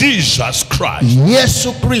mwanawe Jesus Christ.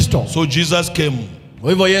 Yesu Kristo. So Jesus came Kwa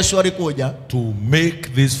hivyo Yesu alikuja to make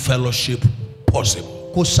this fellowship possible.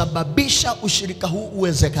 kusababisha ushirika huu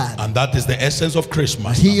uwezekane. And that is the essence of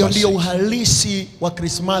Christmas. Hiyo Number ndio 6. uhalisi wa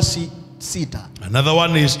Krismasi 6. Another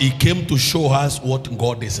one is he came to show us what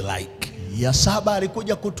God is like. Ya 7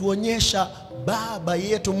 alikuja kutuonyesha baba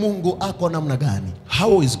yetu Mungu ako namna gani.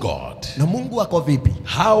 How is God? Na Mungu ako vipi?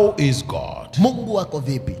 How is God? Mungu ako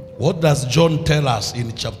vipi? What does John tell us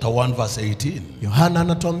in chapter 1 verse 18? Yohana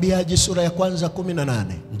anatuambiaje sura ya kwanza 18?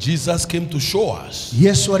 Jesus came to show us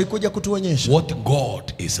Yesu alikuja kutuonyesha what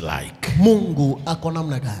God is like. Mungu ako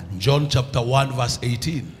namna gani. John chapter 1 verse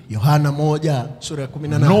 18. Yohana 1 sura ya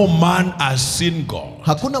 18. No man has seen God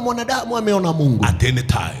Hakuna mwanadamu ameona Mungu at any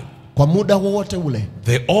time. kwa muda wowote ule.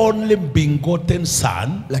 The only begotten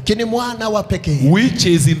Son, Lakini mwana wa pekee which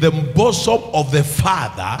is in the bosom of the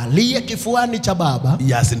Father, aliye kifuani cha Baba,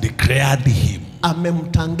 he has declared him.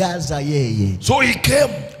 amemtangaza yeye. So he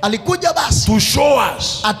came Alikuja basi to show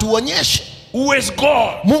us atuonyeshe who is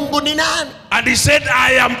God. Mungu ni nani. And he said,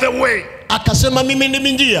 I am the way, Akasema mimi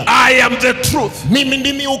ndimi njia, I am the truth, mimi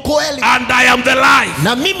ndimi ukweli, and I am the life.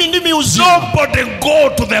 na mimi ndimi uzima. Nobody go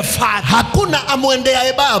to the Father Hakuna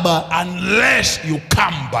amwendeaye Baba unless you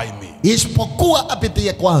come by me. isipokuwa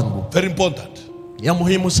apitie kwangu. Very important. Ya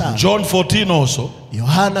muhimu sana. John 14 also.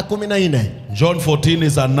 Yohana 14. John 14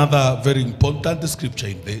 is another very important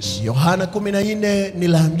scripture in this. Yohana 14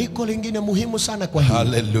 ni andiko lingine muhimu sana kwa hili.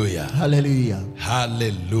 Hallelujah. Hallelujah.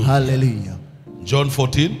 Hallelujah. Hallelujah. John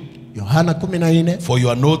 14. Yohana 14 For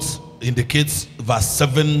your notes indicates verse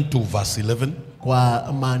 7 to verse 11.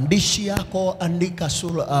 kwa maandishi yako andika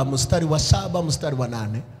sura mstari wa 7 mstari wa 8.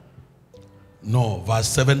 No, verse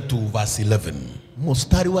 7 to verse 11.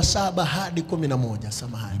 Mstari wa 7 hadi 11,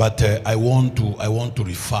 samahani. But I want to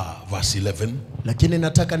refer verse 11 Lakini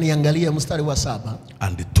nataka niangalie mstari wa 7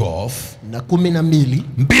 and 12. na 12.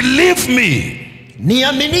 Believe me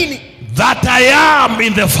Niaminini that I am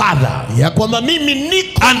in the Father ya kwamba mimi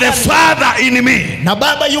niko and the Father in me. na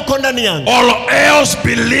Baba yuko ndani yangu. All else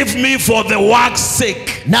believe me for the work's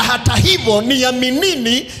sake. Na hata hivyo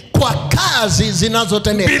niaminini kwa kazi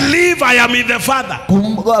zinazotendeka. Believe I am in the Father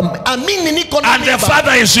Amini niko and ndani the ya Baba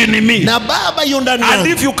Father is in me. na Baba yu ndani And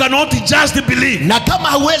yangu. if you cannot just believe, Na kama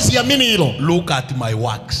hauwezi amini hilo, look at my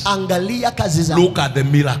works. angalia kazi zangu. Look at the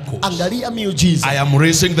miracles. Angalia miujiza. I am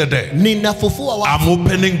raising the dead. Ninafufua wafu. I'm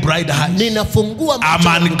opening bright eyes. Ninafungua I'm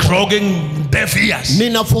unclogging deaf ears.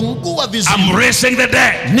 Ninafungua viziwi. I'm raising the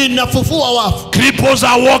dead. Ninafufua wafu. Cripples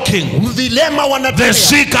are walking. Vilema The wanatembea.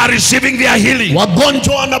 sick are receiving their healing.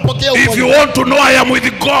 Wagonjwa wanapokea If you uponyaji. want to know I am with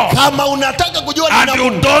God Kama unataka kujua and nina you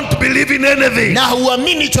Mungu don't believe in anything, na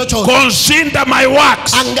huamini chochote, consider my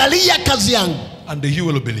works angalia kazi yangu and you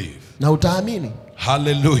will believe. na utaamini.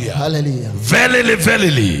 Hallelujah. Hallelujah. Verily,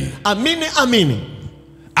 verily, Amini, amini.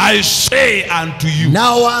 I say unto you,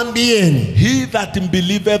 Na waambieni, he that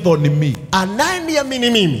believeth on me, anayeniamini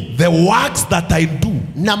mimi the works that I do,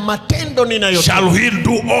 na matendo ninayotenda shall he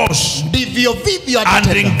do also, ndivyo vivyo and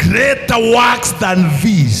in atatenda, greater works than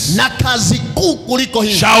these na kazi kuu kuliko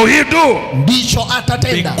hii shall he do, ndicho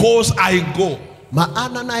atatenda, because I go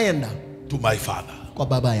maana naenda to my Father. kwa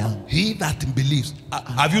Baba yangu. He that believes.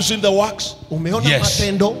 Have you seen the works? Umeona Yes.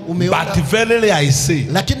 matendo, umeona. But verily I say,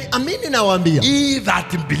 Lakini amini nawaambia, he that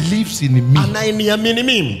believes in me, anayeniamini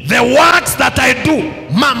mimi, the works that I do,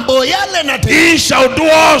 mambo yale natenda, he shall do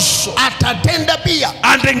also, atatenda pia,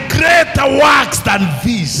 and in greater works than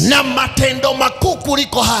these na matendo makuu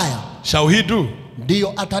kuliko haya shall he do.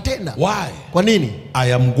 ndiyo atatenda. Why? Kwa nini?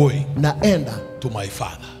 I am going Naenda to my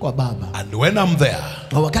Father. kwa Baba. And when I'm there,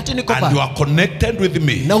 Na wakati niko and you pale are connected with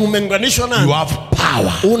me, na umeunganishwa you nami, have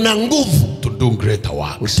power una nguvu to do greater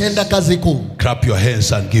works. utenda kazi kuu. Clap your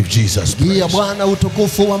hands and give Jesus Gia praise. Bwana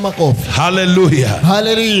utukufu wa makofi. Hallelujah.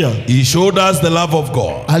 Haleluya. He showed us the love of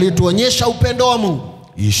God. Alituonyesha upendo wa Mungu.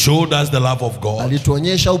 He showed us the love of God.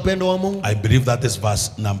 Alituonyesha upendo wa Mungu. I believe that is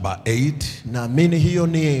verse number 8. Naamini hiyo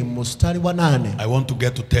ni mstari wa 8. I want to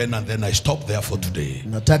get to 10 and then I stop there for today.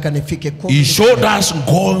 Nataka nifike 10. He showed us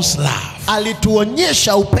God's love.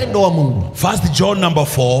 Alituonyesha upendo wa Mungu. 1 John number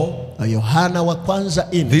 4. Yohana wa kwanza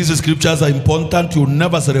 4. These scriptures are important. You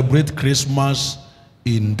never celebrate Christmas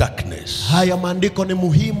in darkness. Haya maandiko ni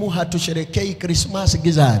muhimu, hatusherekei Christmas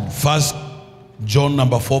gizani. 1 John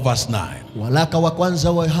number 4 verse 9. Walaka wa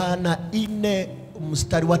kwanza wa Yohana 4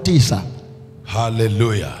 mstari wa 9.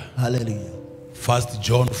 Hallelujah. Haleluya. 1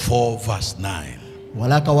 John 4 verse 9.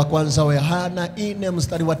 Walaka wa kwanza wa Yohana 4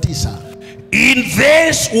 mstari wa 9. In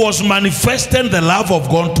this was manifested the love of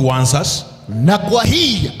God towards us, Na kwa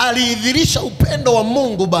hii aliidhirisha upendo wa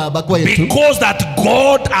Mungu Baba kwetu, because that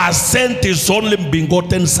God has sent his only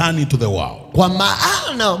begotten Son into the world, kwa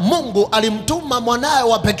maana Mungu alimtuma mwanawe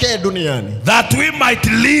wa pekee duniani that we might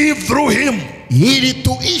live through him. ili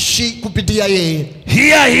tuishi kupitia yeye.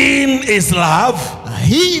 Herein is love,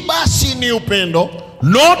 Hii basi ni upendo,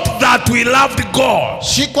 Not that we loved God,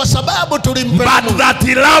 si kwa sababu tulimpenda but Mungu, that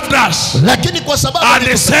he loved us lakini kwa sababu and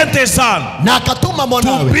he sent his son na akatuma to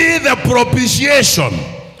mwanawe be the propitiation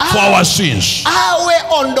for our sins. awe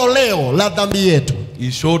ondoleo la dhambi yetu.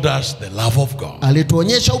 He showed us the love of God.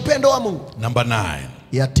 Alituonyesha upendo wa Mungu. Number 9.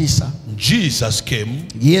 Ya 9, Jesus came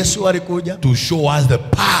Yesu alikuja to show us the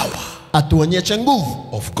power atuonyeshe nguvu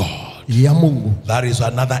of God. ya Mungu. That is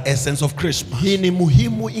another essence of Christmas. Hii ni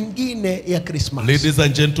muhimu ingine ya Christmas. Ladies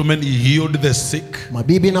and gentlemen, he healed the sick.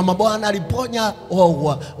 Mabibi na mabwana,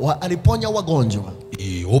 aliponya wagonjwa.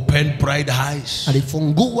 He opened blind eyes,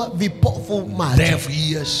 Alifungua vipofu macho, deaf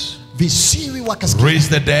ears, visiwi wakasikia, raised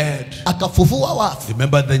the dead. akafufua wafu.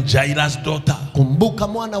 Remember the Jairus' daughter. Kumbuka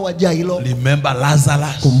mwana wa Jairo, Remember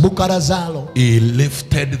Lazarus. kumbuka Lazaro. He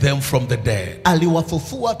lifted them from the dead.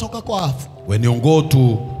 Aliwafufua toka kwa wafu. When you go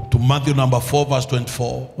to Matthew number 4 verse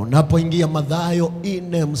 24, Unapoingia Mathayo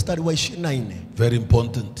 4 mstari wa 24, very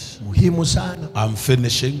important. muhimu sana. I'm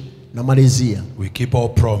finishing. Namalizia, We keep our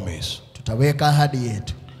promise. tutaweka ahadi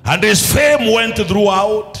yetu. And his fame went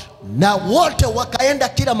throughout. Na wote wakaenda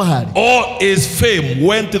kila mahali, All his fame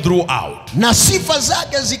went throughout. na sifa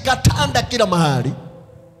zake zikatanda kila mahali.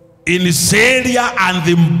 In Syria, and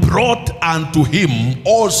they brought unto him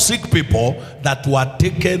all sick people that were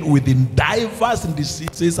taken within divers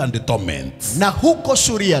diseases and torments. Na huko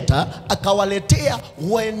Suriata akawaletea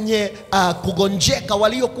wenye kugonjeka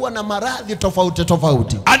waliokuwa na maradhi tofauti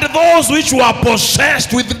tofauti, And those which were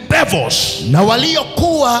possessed with devils. na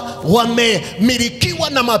waliokuwa wamemilikiwa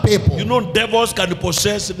na mapepo. You know, devils can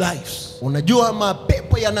possess lives. Unajua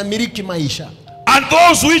mapepo yanamiliki maisha. And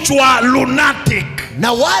those which were lunatic.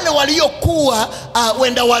 Na wale waliokuwa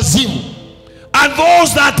wenda wazimu. And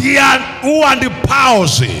those that who had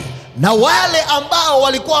palsy. Na wale ambao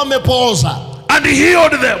walikuwa wamepooza. And he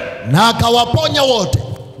healed them. Na akawaponya wote.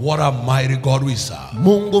 What a mighty God we serve.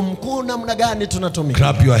 Mungu mkuu namna gani tunatumika.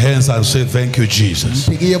 Clap your hands and say thank you, Jesus.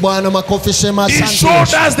 Mpigie Bwana makofi, sema He asante.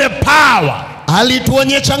 showed us the power.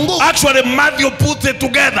 Alituonyesha nguvu. Actually, Matthew puts it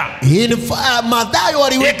together. Hii ni Mathayo It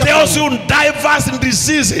aliweka. tells you diverse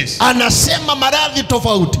diseases Anasema maradhi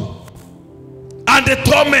tofauti and the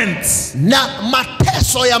torments. na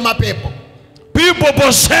mateso ya mapepo. People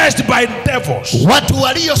possessed by devils. Watu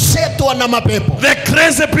waliosetwa na mapepo. The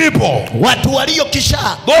crazy people. Watu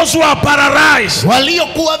waliokishaa. Those who are paralyzed.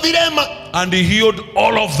 Waliokuwa vilema. And he healed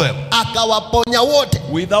all of them. Akawaponya wote.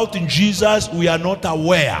 Without Jesus, we are not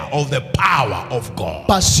aware of the power of God.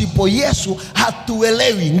 Pasipo Yesu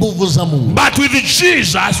hatuelewi nguvu za Mungu. But with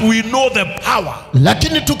Jesus, we know the power.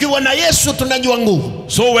 Lakini tukiwa na Yesu tunajua nguvu.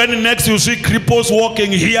 So when next you see cripples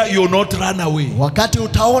walking here, you'll not run away. Wakati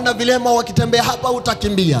utaona vilema wakitembea hapa,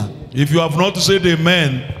 utakimbia. If you have not said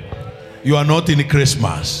amen, you are not in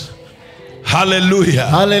Christmas. Hallelujah.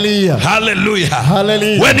 Hallelujah. Hallelujah.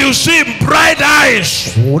 Hallelujah. When you see bright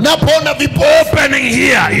eyes Unapoona vipo opening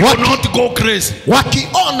here, you will not go crazy.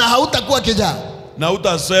 wakiona hautakuwa kijana. Na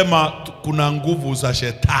utasema kuna nguvu za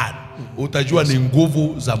shetani. Utajua ni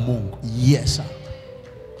nguvu za Mungu. Yes sir.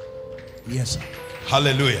 Yes sir.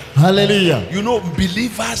 Hallelujah. Hallelujah. You know,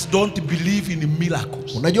 believers don't believe in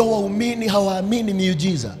miracles. Unajua waumini hawaamini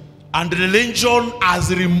miujiza. And religion has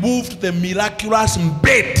removed the miraculous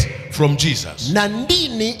bit from Jesus. Na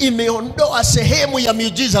dini imeondoa sehemu ya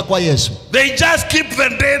miujiza kwa Yesu. They just keep the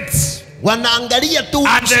dates Wanaangalia tu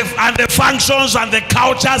and the functions and the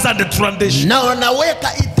cultures and the tradition. na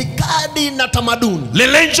wanaweka itikadi na tamaduni.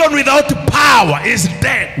 Religion without power is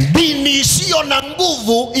dead. Dini isiyo na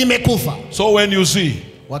nguvu imekufa. So when you see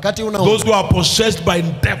Wakati those who are possessed by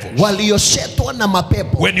devils, waliosetwa na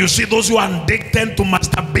mapepo, when you see those who are addicted to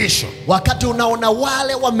masturbation, wakati unaona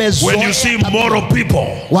wale wamezoea, when you see moral people,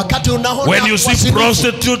 wakati unaona when you see wazinifu,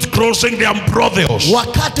 prostitutes crossing their brothels,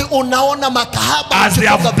 wakati unaona makahaba as they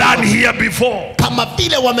have wakifunga done viuno, here before, kama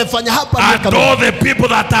vile wamefanya hapa and miaka all mingi, the people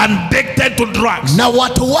that are addicted to drugs, na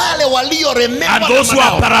watu wale walioremewa and na those who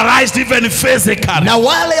are madawa, paralyzed even physically, na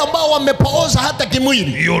wale ambao wamepooza hata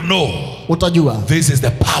kimwili, you know utajua this is the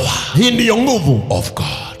power hii ndiyo nguvu of God.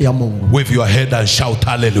 ya Mungu. Wave your head and shout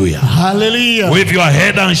hallelujah. Hallelujah. Wave your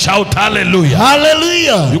head and shout hallelujah.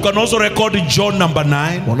 Hallelujah. You can also record in John number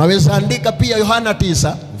 9 Unaweza andika pia Yohana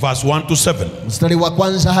 9 verse 1 to 7. mstari wa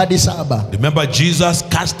 1 hadi 7. Remember, Jesus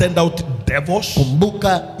casted out devils.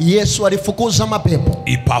 Kumbuka Yesu alifukuza mapepo.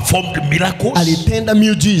 He performed miracles. Alitenda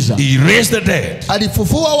miujiza. He raised the dead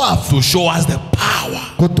Alifufua wafu. to show us the power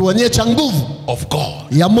Kutuonyesha nguvu of God.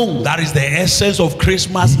 ya Mungu. That is the essence of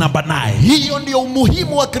Christmas number 9. Hiyo ndio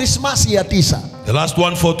umuhimu wa Krismasi ya 9. The last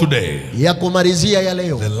one for today. Ya kumalizia ya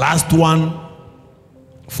leo. The last one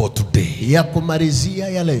for today. Ya kumalizia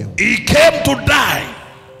ya leo. He came to die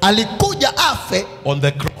alikuja afe on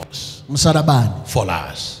the cross msalabani for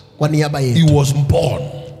us. kwa niaba He yetu. was born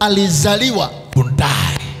Alizaliwa to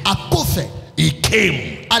die. akufe. He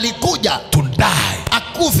came Alikuja to die.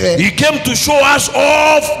 akufe. He came to show us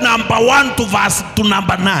off number 1 to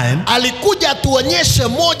number 9. Alikuja tuonyeshe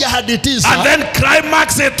 1 hadi 9. And then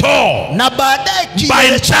climax it all Na baadaye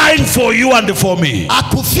by dying for you and for me.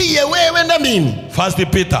 akufie wewe na mimi. 1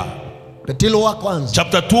 Peter Petilo wa kwanza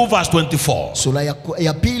chapter 2 verse 24. sura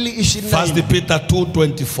ya pili 1 24. Peter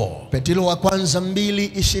 2:24. Petilo wa kwanza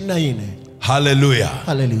 2:24. Hallelujah.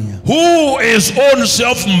 Hallelujah. Who his own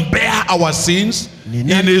self bear our sins in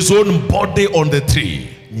his own body on the tree.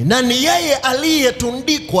 Ni nani yeye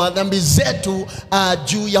aliyetundikwa dhambi zetu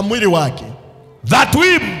juu ya mwili wake, That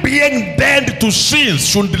we being dead to sins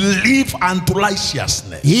should live unto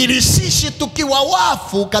righteousness. ili sisi tukiwa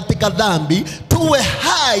wafu katika dhambi tuwe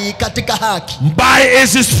hai katika haki. By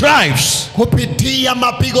his stripes Kupitia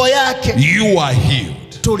mapigo yake you are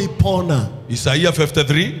healed. tulipona. Isaiah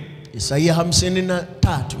 53 Isaia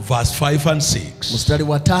 53 verse 5 and 6. mstari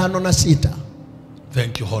wa 5 na 6.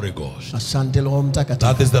 Thank you, Holy Ghost. Asante Roho Mtakatifu.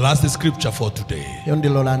 That is the last scripture for today. Hiyo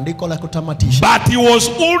ndilo andiko la kutamatisha. But he was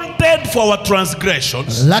wounded for our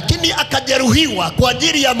transgressions. Lakini akajeruhiwa kwa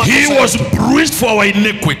ajili ya makosa He yetu. was bruised for our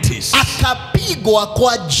iniquities. Akapigwa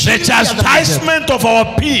kwa The ajili ya dhambi zetu. chastisement of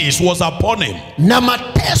our peace was upon him. Na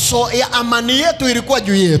mateso ya amani yetu ilikuwa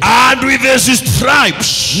juu yetu. And with his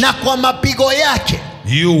stripes Na kwa mapigo yake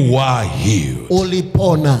you were healed.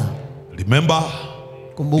 ulipona. Remember,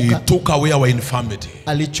 he Kumbuka, took away our infirmity.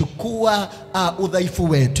 alichukua udhaifu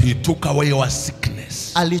wetu. He took away our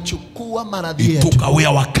sickness. Alichukua maradhi He yetu. took away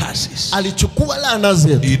our curses. Alichukua laana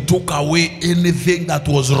zetu. He took away anything that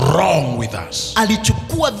was wrong with us.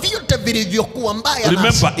 Alichukua vyote vilivyokuwa mbaya nasi.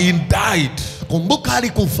 Remember, he died Kumbuka,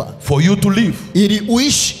 alikufa for you to live. ili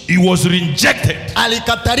uishi. He was rejected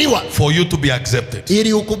Alikataliwa for you to be accepted.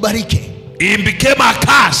 ili ukubariki. He became a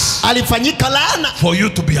curse Alifanyika laana for you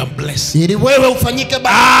to be a blessing. ili wewe ufanyike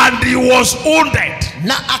baraka. And he was wounded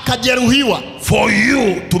Na akajeruhiwa for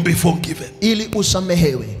you to be forgiven. ili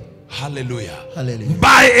usamehewe. Hallelujah. Hallelujah.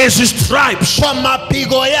 By his stripes Kwa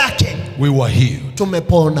mapigo yake we were healed.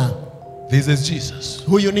 tumepona. This is Jesus.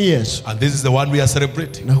 Huyu ni Yesu. And this is the one we are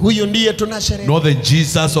celebrating. Na huyu ndiye tunasherehekea. Not the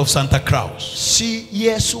Jesus of Santa Claus. Si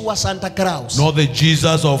Yesu wa Santa Claus. Not the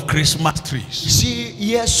Jesus of Christmas trees. Si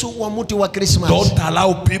Yesu wa mti wa Christmas. Don't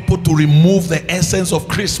allow people to remove the essence of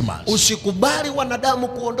Christmas Usikubali wanadamu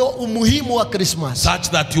kuondoa umuhimu wa Christmas. such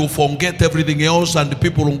that you forget everything else and the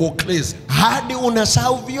people will go crazy. Hadi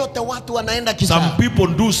unasahau vyote, watu wanaenda Some kisawa. people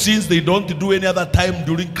do sins they don't do any other time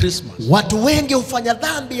during Christmas. Watu wengi hufanya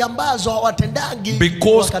dhambi ambazo hawatendangi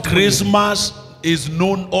Because wakati mwingine. Christmas is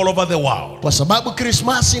known all over the world. Kwa sababu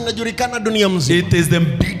Christmas inajulikana dunia mzima. It is the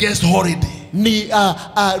biggest holiday. Ni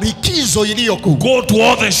likizo iliyokuu. Go to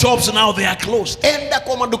all the shops now, they are closed. Enda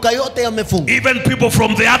kwa maduka yote yamefungwa. Even people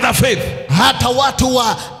from the other faith, Hata watu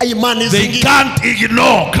wa imani they zingine can't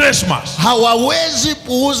ignore Christmas. hawawezi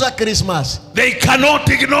puuza Christmas. They cannot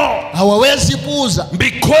ignore Hawawezi puuza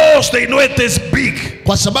because they know it is big.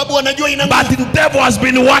 kwa sababu wanajua ina But nguvu. the devil has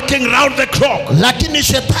been working round the clock Lakini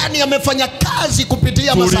shetani amefanya kazi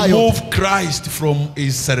kupitia to masaa yote. remove Christ from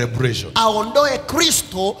his celebration. Aondoe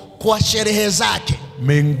Kristo kwa sherehe zake.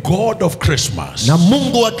 May God of Christmas Na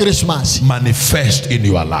Mungu wa Christmas manifest in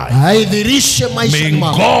your life. aidhirishe maisha May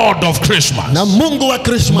mwako. God of Christmas Na Mungu wa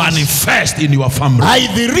Christmas manifest in your family.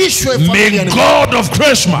 aidhirishwe May familiani. God of Na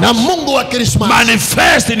Christmas Mungu wa Christmas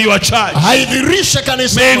manifest in your church. aidhirishe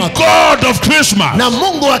kanisa May mwako. God of Christmas Na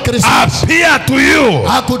Mungu wa Christmas appear to you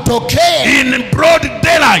akutokee in broad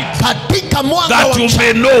daylight katika mwanga that wa you mchana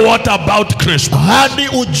may know what about Christmas. hadi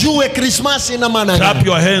ujue Christmas ina maana Clap gani.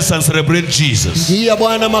 your hands and celebrate Jesus. Ngia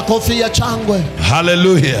Bwana makofi ya changwe.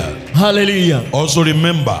 Hallelujah. Hallelujah. Also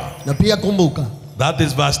remember, Na pia kumbuka, that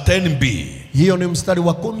is verse 10b. hiyo ni mstari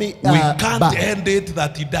wa 10 We can't end it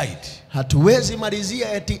that he died. Hatuwezi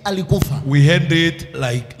malizia eti alikufa. We end it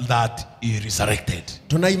like that he resurrected.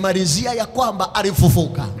 Tunaimalizia ya kwamba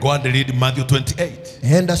alifufuka. Go and read Matthew 28.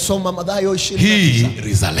 Enda soma Mathayo He 29.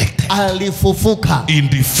 resurrected. Alifufuka. He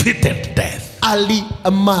defeated death.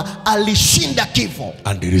 Alishinda kifo.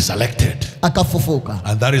 And he resurrected. Akafufuka.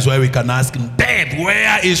 And that is why we can ask him, death,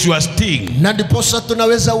 where is your sting? Na ndiposa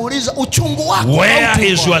tunaweza uliza uchungu wako. Where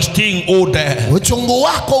is your sting, O death? Uchungu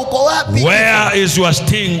wako uko wapi? Where is your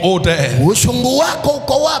sting, O death? Uchungu wako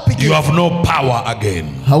uko wapi? You have no power again.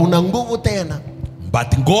 Hauna nguvu tena.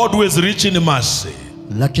 But God who is rich in mercy,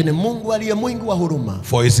 Lakini Mungu aliye mwingi wa huruma,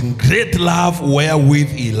 for his great love wherewith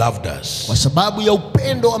he loved us, kwa sababu ya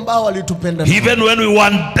upendo ambao alitupenda, even when we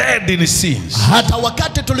were dead in sins, hata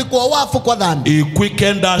wakati tulikuwa wafu kwa dhambi, he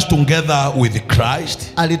quickened us together with Christ.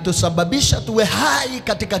 alitusababisha tuwe hai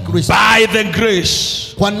katika Kristo. By the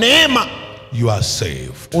grace Kwa neema you are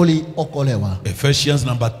saved. uliokolewa. Ephesians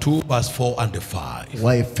number 2 verse 4 and 5.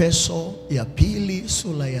 Waefeso ya 2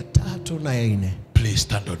 sura ya 3 na ya 4. Please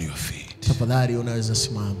stand on your feet. Tafadhali unaweza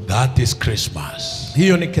simama. That is Christmas.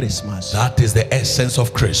 Hiyo ni Christmas. That is the essence of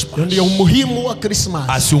Hiyo Christmas. ndio umuhimu wa Christmas.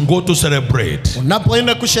 As you go to celebrate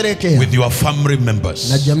Unapoenda kusherehekea with your family members,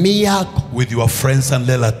 na jamii yako, with your friends and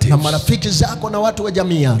na relatives, marafiki zako na watu wa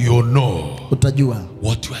jamii yako, you know utajua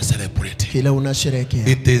what you are celebrating. kile unasherehekea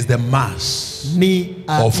It is the mass ni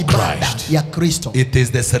of ibada Christ. ya Kristo. It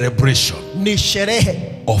is the celebration Ni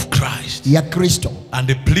sherehe of Christ. ya Kristo.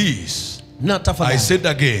 And please, Na I tafadhali said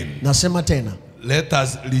again, nasema tena, let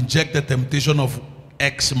us reject the temptation of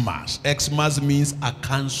Xmas. Xmas means a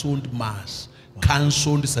cancelled mass,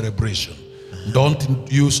 cancelled celebration.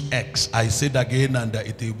 Don't use X. I said again, and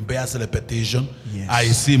it bears repetition. Yes. I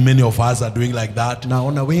see many of us are doing like that.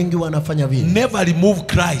 naona wengi wanafanya vile. Never remove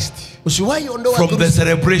Christ Usiwahi ondoa from the Kristo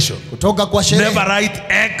celebration. kutoka kwa sherehe. Never write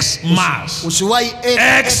Xmas. Usiwahi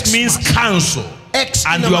X means cancel. X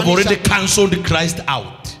And you have inamaanisha already cancelled Christ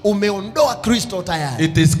out. umeondoa Kristo tayari.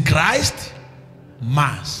 It is Christ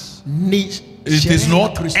Mass. Ni It is sherehe ya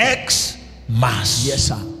not Kristo. X Mass. Yes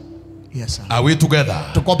sir. Yes sir. Are we together?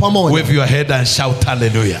 Tuko pamoja. Wave your head and shout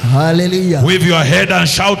hallelujah. Hallelujah. Wave your head and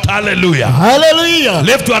shout hallelujah. Hallelujah.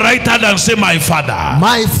 Lift your right hand and say, my Father,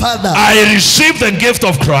 My Father, I receive the gift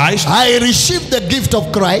of Christ. I receive the gift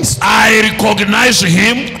of Christ. I recognize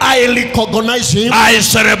him. I recognize him. I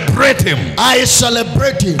celebrate him. I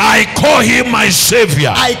celebrate him. I call him my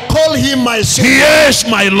Savior. I call him my He Savior. is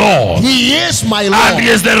my Lord. He is my And Lord. he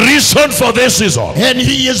is the reason for this season. And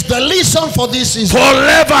he is the reason for this season.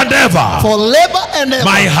 Forever and ever. Forever and ever.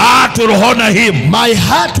 My heart will honor him. My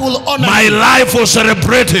heart will honor My him. life will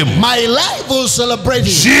celebrate him. My life will celebrate him.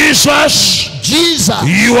 Jesus, Jesus,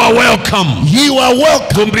 you are welcome you are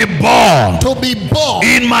welcome to be born to be born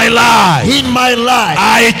in my life. in my life.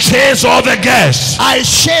 I chase all the guests. I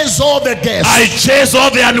chase all the guests. I chase all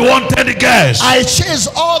the unwanted guests I chase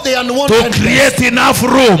all the to unwanted guests create enough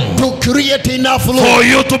room to create enough room for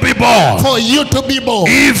you to be born. for you to be born.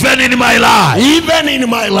 Even in my life. Even in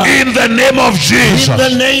my life. In the name of Jesus. In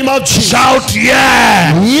the name of Jesus. Shout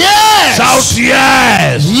yes. Yes. Shout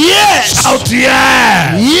yes. Yes. Shout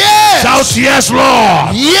yes. Yes. Shout yes,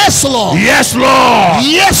 Lord. Yes, Lord. Yes, Lord.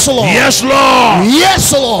 Yes, Lord. Yes, Lord.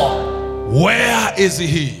 Yes, Lord. Where is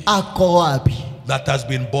he Ako wapi that has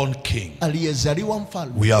been born king? aliyezaliwa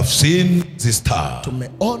mfalme? We have seen the star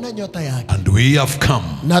Tumeona nyota yake and we have come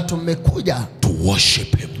na tumekuja to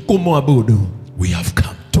worship him. kumwabudu. We have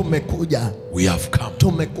come. Tumekuja, We have come.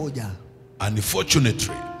 tumekuja.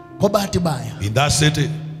 Unfortunately, Kwa bahati mbaya, in that city,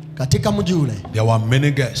 katika mji ule there were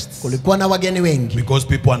many guests kulikuwa na wageni wengi, because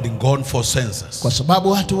people had gone for census. kwa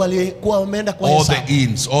sababu watu walikuwa wameenda kwa All hesabu. the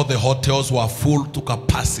inns, all the hotels were full to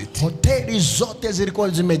capacity. Hoteli zote zilikuwa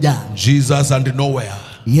zimejaa. Jesus had nowhere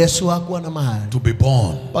Yesu hakuwa na mahali to be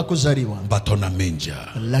born pa kuzaliwa, but on a manger.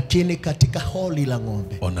 lakini katika holi la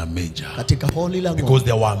ng'ombe, On a manger. katika holi la Because ng'ombe,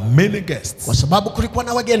 there were many guests. kwa sababu kulikuwa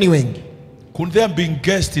na wageni wengi. Could there be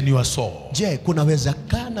guests in your soul Je,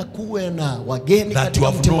 kunawezekana kuwe na wageni that you katika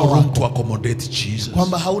have mtima no room wako to accommodate Jesus?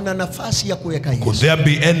 kwamba hauna nafasi ya kuweka Could Yesu? there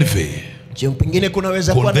be envy? Je, pengine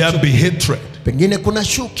kunaweza kuwa Could na there be chuki, hatred? pengine kuna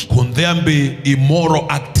shuki, Could there be immoral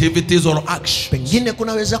activities or actions? pengine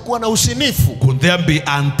kunaweza kuwa na usinifu, Could there be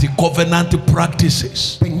anti-covenant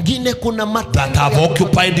practices pengine kuna that matendo have ya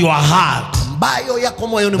occupied your heart ambayo yako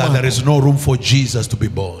moyoni that there mwako is no room for Jesus to be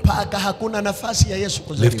born? mpaka hakuna nafasi ya Yesu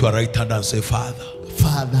Lift your kuzaliwa? right hand and say, Father,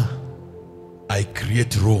 Father, I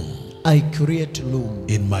create room I create room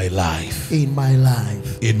in my life, in my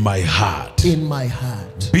life, in my heart. in my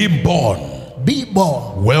heart. Be born. Be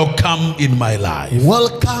born. Welcome in my life.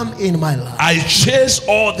 Welcome in my life. I chase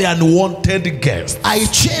all the unwanted guests I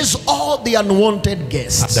chase all the unwanted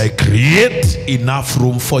guests. and I create enough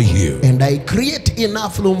room for you. And I create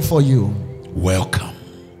enough room for you. Welcome.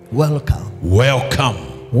 Welcome. Welcome.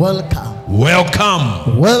 Welcome.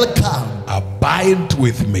 Welcome. Welcome. Abide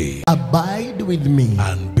with me Abide with me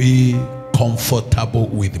and be comfortable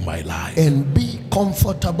with my life. and be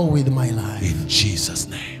comfortable with my life. In Jesus'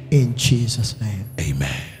 name. In Jesus' name.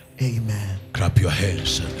 Amen. Amen. Clap your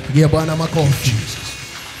hands. Pigia Bwana makofi. Jesus.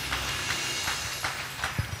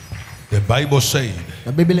 The Bible said,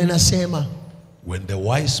 Na Biblia inasema when the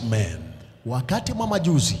wise men wakati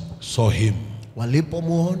mamajuzi saw him,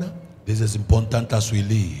 walipomuona This is important as we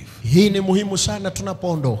leave. Hii ni muhimu sana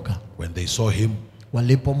tunapoondoka. When they saw him,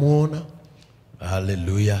 Walipomuona,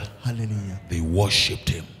 hallelujah, hallelujah, they worshipped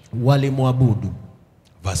him. walimwabudu.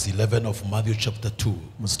 Verse 11 of Matthew chapter 2.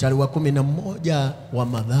 Mstari wa 11 wa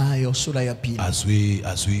Mathayo sura ya 2.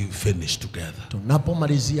 As we finish together.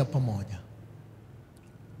 Tunapomalizia pamoja.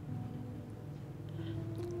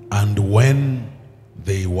 And when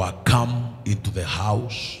they were come into the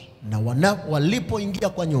house, Na walipoingia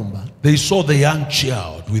kwa nyumba, they saw the young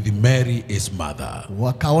child with Mary his mother,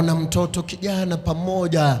 wakaona mtoto kijana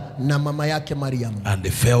pamoja na mama yake Mariamu. and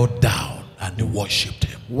they fell down and they worshipped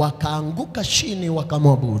him. Wakaanguka chini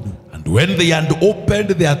wakamwabudu. And when they had opened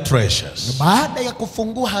their treasures, Baada ya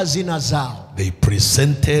kufungua hazina zao, they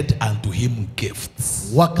presented unto him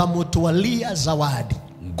gifts: wakamutwalia zawadi,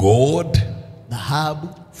 gold, dhahabu,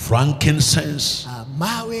 frankincense,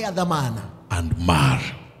 mawe ya dhamana and myrrh.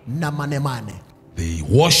 na manemane. They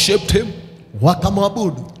worshipped him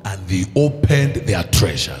Wakamwabudu, and they opened their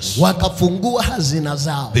treasures. wakafungua hazina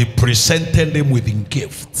zao, They presented him with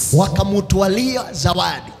gifts wakamutwalia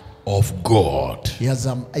zawadi of gold, ya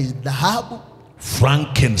dhahabu,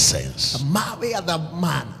 frankincense, mawe ya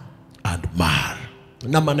dhamana and myrrh.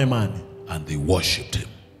 na manemane, And they worshipped him.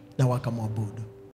 na wakamwabudu.